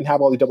sudden you can have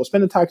all these double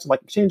spend attacks and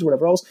like exchange or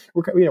whatever else.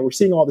 We're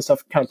seeing all this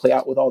stuff kind of play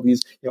out with all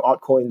these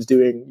altcoins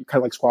doing kind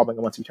of like squabbling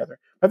amongst each other.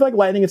 I feel like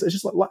Lightning it's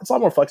just it's a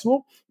lot more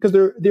flexible because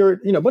there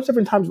are a bunch of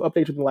different types of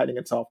updates within Lightning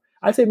itself.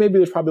 I'd say maybe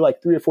there's probably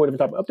like 3 or 4 different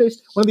types of updates.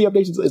 One of the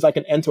updates is like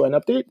an end-to-end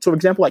update. So for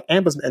example, like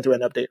AMP is an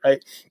end-to-end update,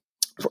 right?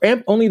 For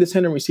AMP, only the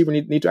sender and receiver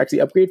need to actually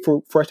upgrade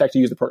for us to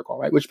actually use the protocol,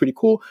 right? Which is pretty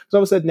cool. Because all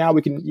of a sudden now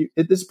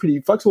this is pretty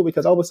flexible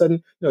because all of a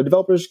sudden,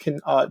 developers can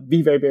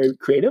be very, very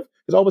creative.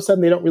 because all of a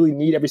sudden they don't really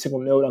need every single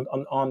node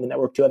on the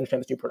network to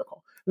understand this new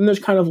protocol. And there's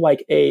kind of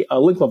like a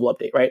link level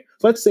update, right?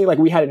 So let's say like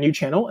we had a new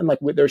channel and like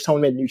there's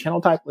someone made a new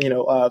channel type,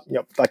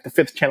 like the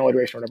 5th channel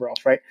iteration or whatever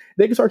else, right?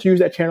 They can start to use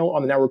that channel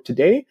on the network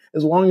today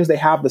as long as they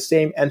have the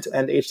same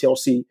end-to-end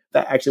HTLC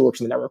that actually works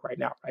in the network right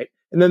now, right?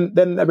 And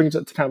then that brings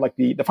us to kind of like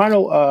the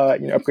final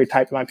upgrade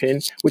type, in my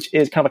opinion, which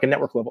is kind of like a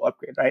network level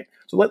upgrade, right?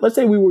 So let's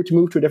say we were to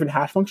move to a different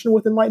hash function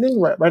within Lightning.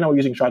 Right now we're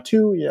using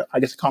SHA-2, I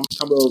guess a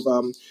combo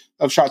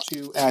of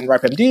SHA-2 and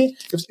RIPE-MD.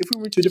 If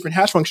we were to a different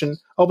hash function,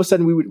 all of a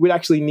sudden we'd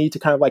actually need to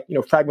kind of like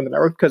fragment the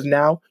network, because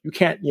now you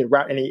can't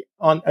route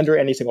under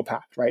any single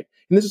path, right?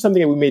 And this is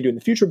something that we may do in the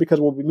future, because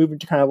we'll be moving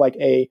to kind of like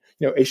a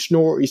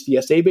Schnorr or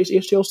ECDSA based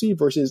HTLC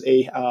versus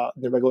the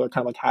regular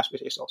kind of like hash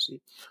based HTLC.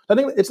 I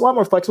think it's a lot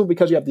more flexible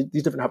because you have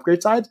these different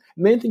upgrade sides.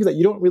 The main thing is that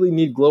you don't really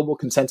need global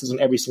consensus on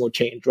every single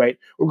change, right?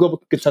 Or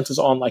global consensus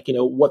on like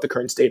what the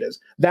current state is.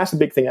 That's the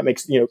big thing that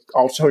makes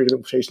all sorts of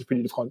implementations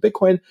pretty difficult in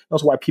Bitcoin. And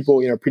also why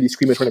people pretty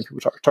squeamish when people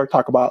start to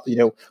talk about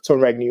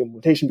Sovereign Rag new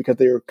implementation, because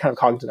they're kind of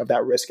cognizant of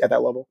that risk at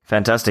that level.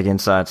 Fantastic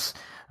insights.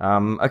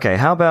 Okay,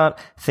 how about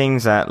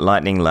things at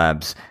Lightning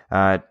Labs?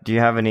 Do you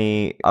have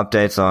any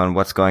updates on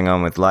what's going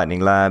on with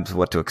Lightning Labs,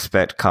 what to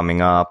expect coming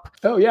up?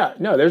 Oh yeah,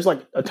 no, there's like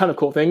a ton of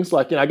cool things.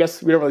 Like, I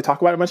guess we don't really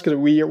talk about it much because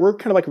we're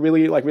kind of like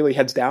really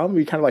heads down.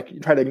 We kind of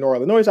like try to ignore all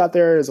the noise out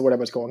there, is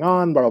whatever's going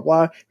on, blah blah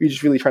blah. We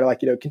just really try to like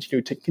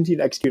continue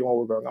to execute on what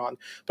we're going on.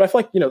 But I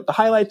feel like the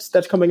highlights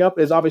that's coming up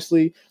is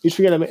obviously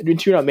Neutrino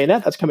on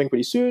mainnet. That's coming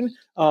pretty soon,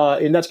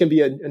 and that's going to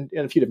be in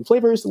a few different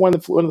flavors. One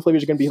of the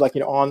flavors are going to be like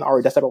on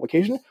our desktop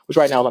application, which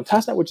right now is on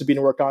testnet, which is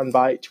being worked on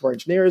by 2 of our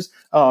engineers,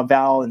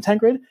 Val and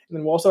Tancred. And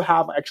then we'll also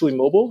have actually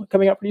mobile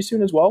coming out pretty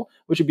soon as well,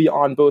 which would be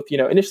on both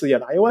initially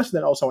on iOS and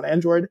then also on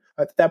Android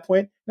at that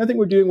point. And I think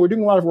we're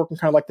doing a lot of work on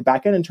kind of like the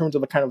back end in terms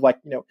of kind of like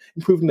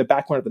improving the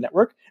backbone of the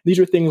network. These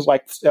are things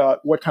like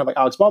what kind of like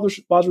Alex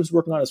Bosworth is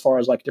working on as far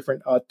as like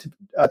different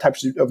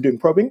types of doing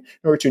probing in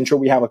order to ensure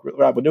we have like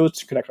reliable nodes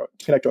to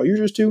connect our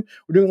users to.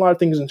 We're doing a lot of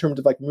things in terms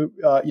of like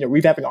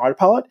revamping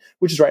Autopilot,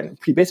 which is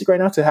pretty basic right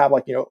now, to have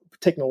like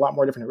taking a lot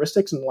more different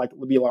heuristics and like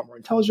be a lot more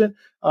intelligent.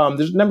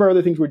 There's a number of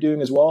other things we're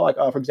doing as well. Like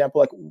for example,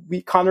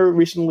 like Connor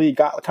recently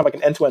got kind of like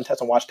an end-to-end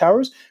test on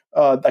watchtowers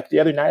like the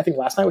other night, I think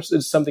last night, which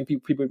is something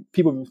people have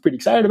been pretty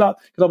excited about,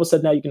 because all of a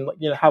sudden now you can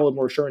have a little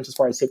more assurance as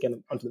far as safety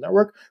onto the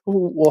network.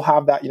 We'll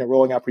have that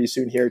rolling out pretty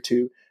soon here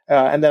too.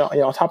 And then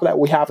on top of that,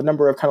 we have a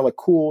number of kind of like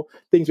cool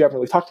things we haven't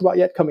really talked about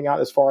yet coming out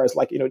as far as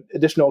like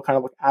additional kind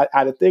of like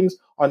added things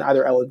on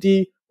either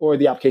L&D or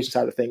the application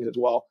side of things as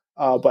well.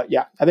 But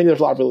yeah, I think there's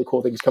a lot of really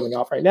cool things coming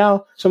out right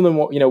now. Some of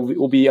them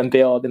will be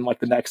unveiled in like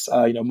the next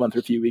month or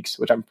a few weeks,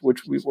 which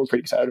we're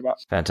pretty excited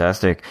about.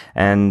 Fantastic.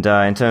 And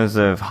in terms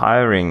of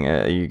hiring,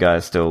 are you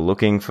guys still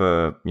looking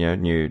for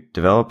new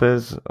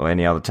developers or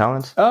any other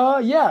talent?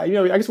 Yeah,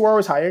 I guess we're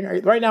always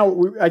hiring right now.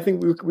 I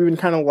think we've been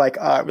kind of like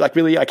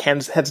really like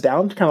heads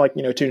down to kind of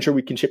like to ensure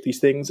we can ship these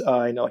things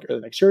like early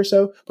next year or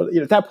so. But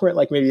at that point,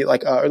 like maybe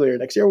like earlier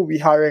next year, we'll be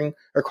hiring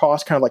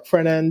across kind of like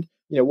front end.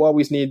 We'll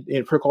always need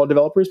protocol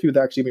developers, people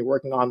that actually be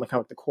working on kind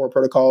of the core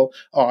protocol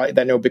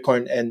that know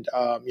Bitcoin and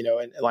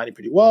and Lightning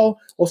pretty well.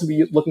 Also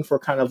be looking for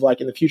kind of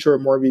like in the future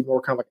more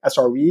kind of like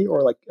SRE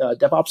or like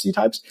DevOps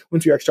types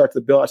once we actually start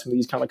to build out some of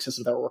these kind of like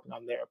systems that we're working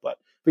on there. But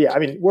yeah, I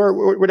mean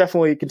we're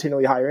definitely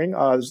continually hiring.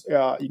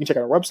 You can check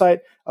out our website,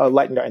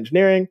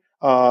 lightning.engineering.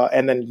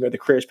 And then the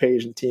careers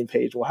page and team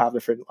page will have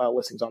different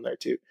listings on there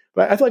too.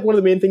 But I feel like one of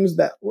the main things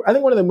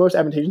one of the most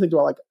advantageous things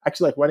about like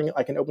actually like running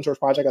like an open source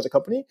project as a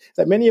company is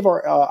that many of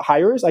our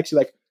hires actually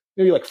like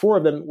maybe like 4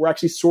 of them were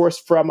actually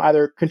sourced from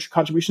either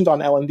contributions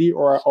on L&D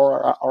or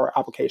our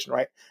application,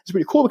 right? It's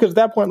pretty cool because at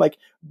that point, like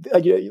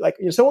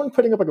someone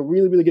putting up like a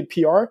really, really good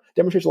PR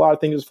demonstrates a lot of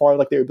things as far as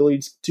like their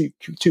ability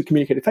to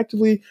communicate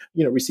effectively,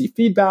 receive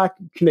feedback,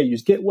 can they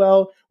use Git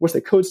well, what's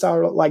their code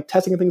style like,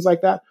 testing and things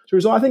like that. So as a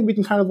result, I think we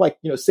can kind of like,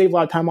 save a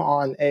lot of time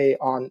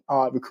on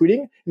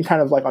recruiting and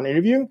kind of like on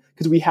interviewing,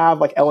 because we have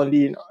like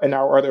L&D in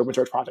our other open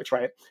source projects,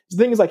 right? So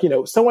the thing is like,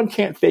 someone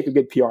can't fake a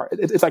good PR.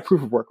 It's like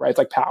proof of work, right? It's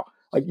like POW.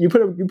 Like you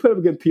put up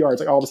a good PR, it's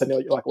like all of a sudden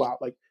you're like, wow,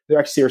 like they're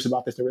actually serious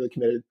about this. They're really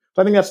committed.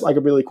 So I think that's like a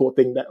really cool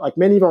thing that like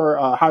many of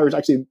our hires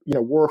actually,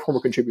 were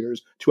former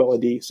contributors to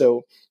L&D.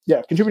 So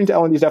yeah, contributing to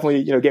L&D is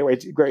definitely,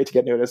 great to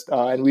get noticed.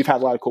 And we've had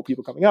a lot of cool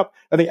people coming up.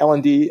 I think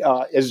L&D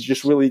is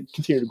just really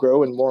continuing to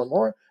grow and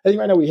more. I think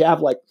right now we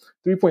have like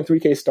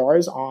 3.3K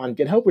stars on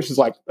GitHub, which is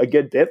like a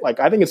good bit. Like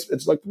I think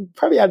it's like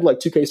probably added like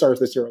 2K stars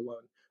this year alone.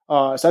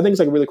 So I think it's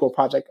like a really cool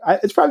project.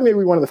 It's probably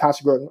maybe one of the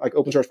fastest growing like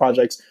open source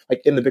projects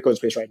like in the Bitcoin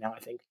space right now, I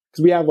think,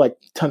 because we have like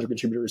tons of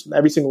contributors.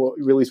 Every single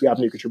release we have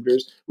new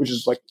contributors, which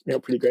is like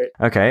pretty great.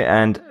 Okay,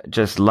 and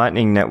just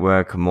Lightning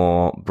Network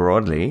more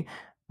broadly,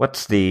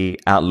 what's the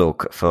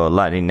outlook for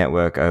Lightning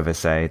Network over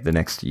say the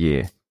next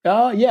year?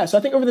 Yeah, so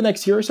I think over the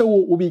next year or so,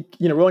 we'll be,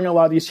 rolling out a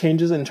lot of these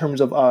changes in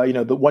terms of, the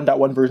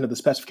 1.1 version of the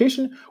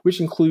specification, which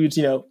includes,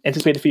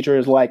 anticipated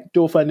features like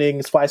dual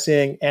funding,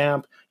 splicing,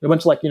 AMP, a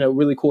bunch of like,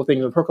 really cool things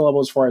in the protocol level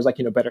as far as like,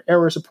 better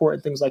error support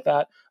and things like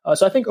that.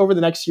 So I think over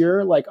the next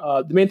year, like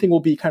the main thing will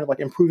be kind of like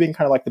improving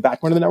kind of like the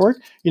backbone of the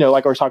network.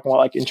 Like I was talking about,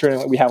 like ensuring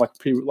that we have like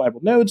pretty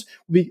reliable nodes.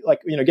 We'll be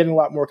like, getting a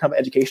lot more kind of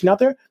education out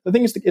there. The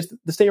thing is, it's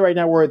the state right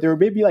now where there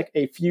may be like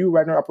a few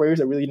router node operators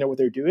that really know what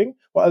they're doing,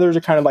 while others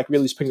are kind of like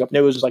really just picking up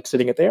nodes, just like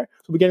sitting it there.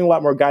 So we're getting a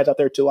lot more guides out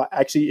there to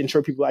actually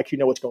ensure people actually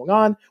know what's going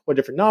on, what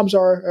different knobs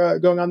are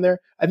going on there.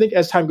 I think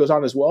as time goes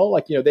on as well,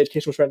 like, the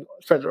education will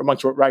spread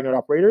amongst router node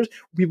operators.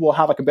 People will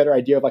have like a better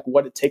idea of like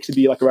what it takes to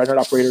be like a router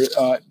node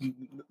operator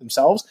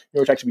themselves,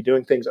 which actually be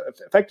doing things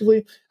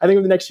effectively. I think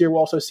in the next year, we'll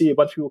also see a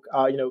bunch of people,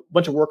 a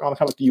bunch of work on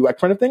kind of like the UX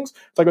front of things. So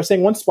like I was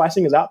saying, once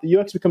splicing is out, the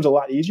UX becomes a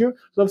lot easier.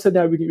 So like I said,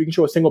 now we can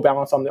show a single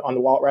balance on the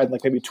wallet rather than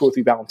like maybe 2 or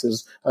 3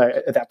 balances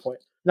at that point.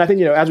 And I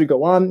think, as we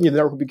go on, the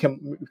network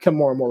will become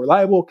more and more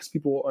reliable because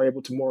people are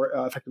able to more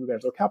effectively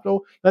manage their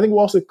capital. And I think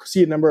we'll also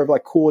see a number of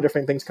like cool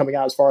different things coming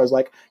out as far as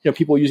like,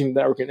 people using the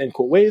network in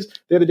cool ways.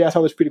 The other day I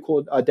saw this pretty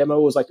cool demo.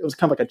 It was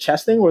kind of like a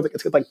chess thing where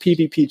it's like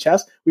PvP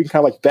chess. We can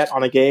kind of like bet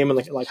on a game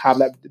and like have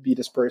that be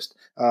dispersed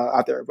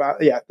out there.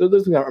 But yeah,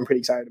 those things I'm pretty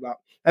excited about.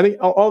 I think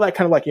all that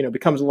kind of like,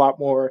 becomes a lot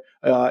more,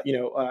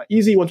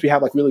 easy once we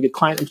have like really good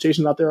client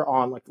implementations out there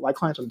on like the light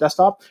clients on the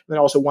desktop. And then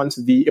also once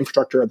the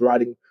infrastructure of the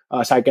routing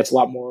side gets a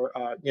lot more,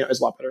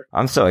 is a lot better.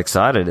 I'm so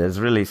excited. There's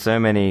really so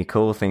many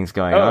cool things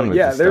going on with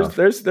this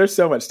stuff. There's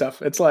so much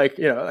stuff. It's like,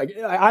 like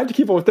I have to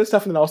keep up with this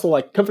stuff and then also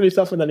like company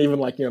stuff and then even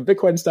like,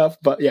 Bitcoin stuff.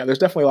 But yeah, there's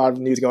definitely a lot of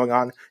news going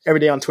on. Every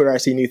day on Twitter, I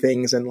see new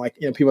things and like,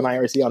 people in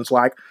IRC on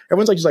Slack.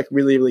 Everyone's like just like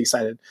really, really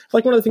excited. It's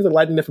like one of the things that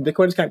Lightning for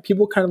Bitcoin is kind of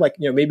people kind of like,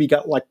 maybe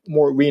got like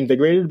more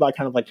reinvigorated by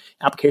kind of like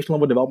application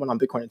level development on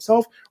Bitcoin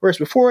itself. Whereas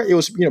before it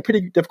was,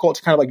 pretty difficult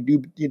to kind of like do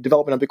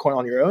development on Bitcoin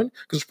on your own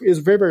because it was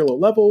very, very low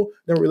level.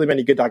 There weren't really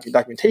many good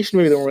documentation.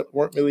 Maybe there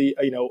weren't really,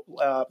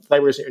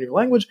 libraries in your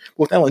language. But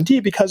with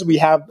LND, because we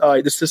have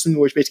this system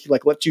which basically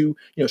like lets you,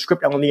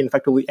 script LND in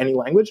effectively any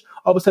language,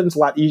 all of a sudden it's a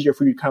lot easier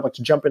for you to kind of like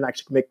to jump in and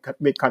actually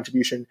make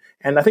contribution.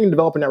 And I think the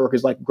developer network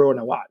is like growing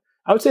a lot.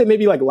 I would say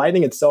maybe like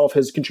Lightning itself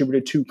has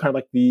contributed to kind of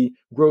like the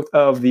growth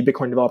of the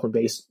Bitcoin developer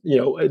base,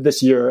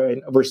 this year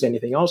and versus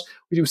anything else.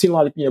 We've seen a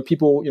lot of,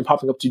 people,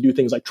 popping up to do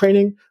things like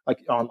training,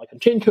 like on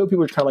chain code.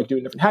 People are kind of like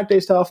doing different hack day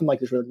stuff and like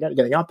just really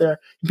getting out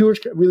there. And people are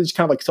really just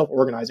kind of like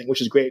self-organizing,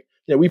 which is great.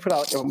 We put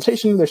out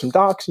implementation, there's some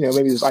docs,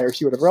 maybe there's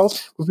IRC or whatever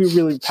else, but we're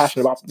really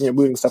passionate about,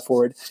 moving stuff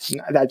forward.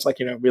 And that's like,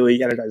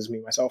 really energizes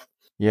me myself.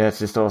 Yeah, it's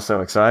just all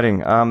so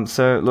exciting.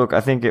 So look,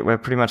 I think we're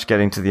pretty much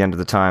getting to the end of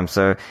the time.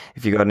 So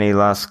if you got any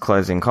last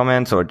closing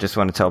comments or just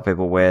want to tell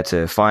people where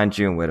to find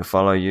you and where to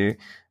follow you,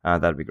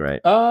 that'd be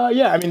great.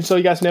 Yeah, I mean, so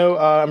you guys know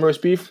I'm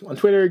Roast Beef on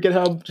Twitter,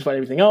 GitHub, just like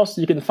everything else.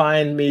 You can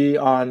find me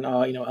on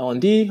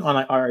LND on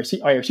our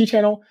IRC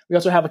channel. We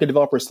also have like a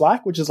developer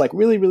Slack, which is like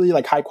really, really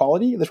like high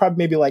quality. There's probably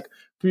maybe like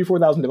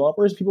 3,000-4,000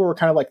 developers. People were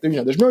kind of like,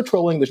 there's no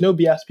trolling, there's no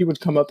BS. People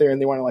just come up there and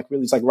they want to like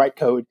really just like write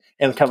code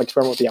and kind of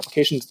experiment with the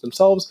applications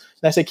themselves.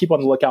 And I say keep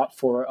on the lookout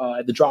for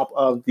the drop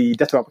of the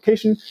desktop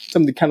application,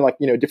 some of the kind of like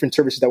different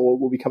services that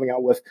we'll be coming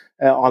out with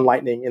on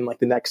Lightning in like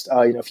the next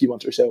few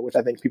months or so, which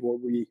I think people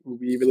will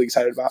be really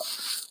excited about.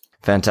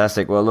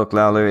 Fantastic. Well, look,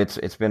 Laolu,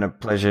 it's been a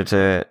pleasure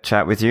to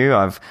chat with you.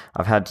 I've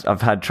had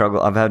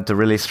to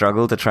really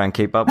struggle to try and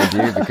keep up with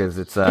you because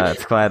it's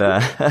quite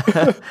a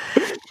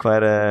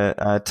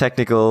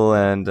technical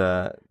and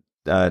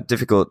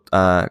difficult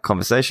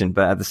conversation,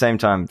 but at the same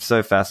time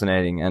so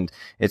fascinating. And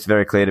it's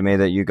very clear to me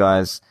that you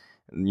guys,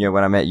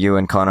 when I met you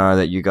and Connor,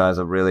 that you guys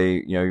are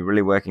really, you're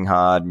really working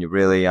hard and you're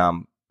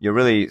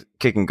really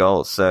kicking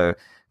goals. So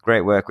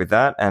great work with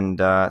that. And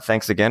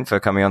thanks again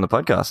for coming on the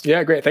podcast.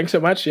 Yeah, great. Thanks so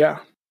much. Yeah.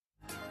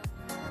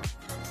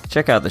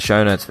 Check out the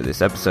show notes for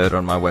this episode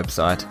on my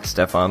website,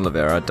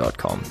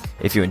 stefanlivera.com.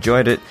 If you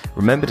enjoyed it,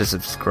 remember to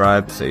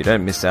subscribe so you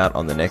don't miss out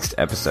on the next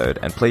episode,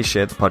 and please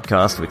share the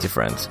podcast with your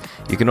friends.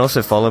 You can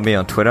also follow me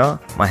on Twitter.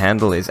 My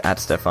handle is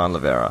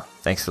 @StefanLivera.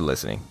 Thanks for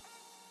listening.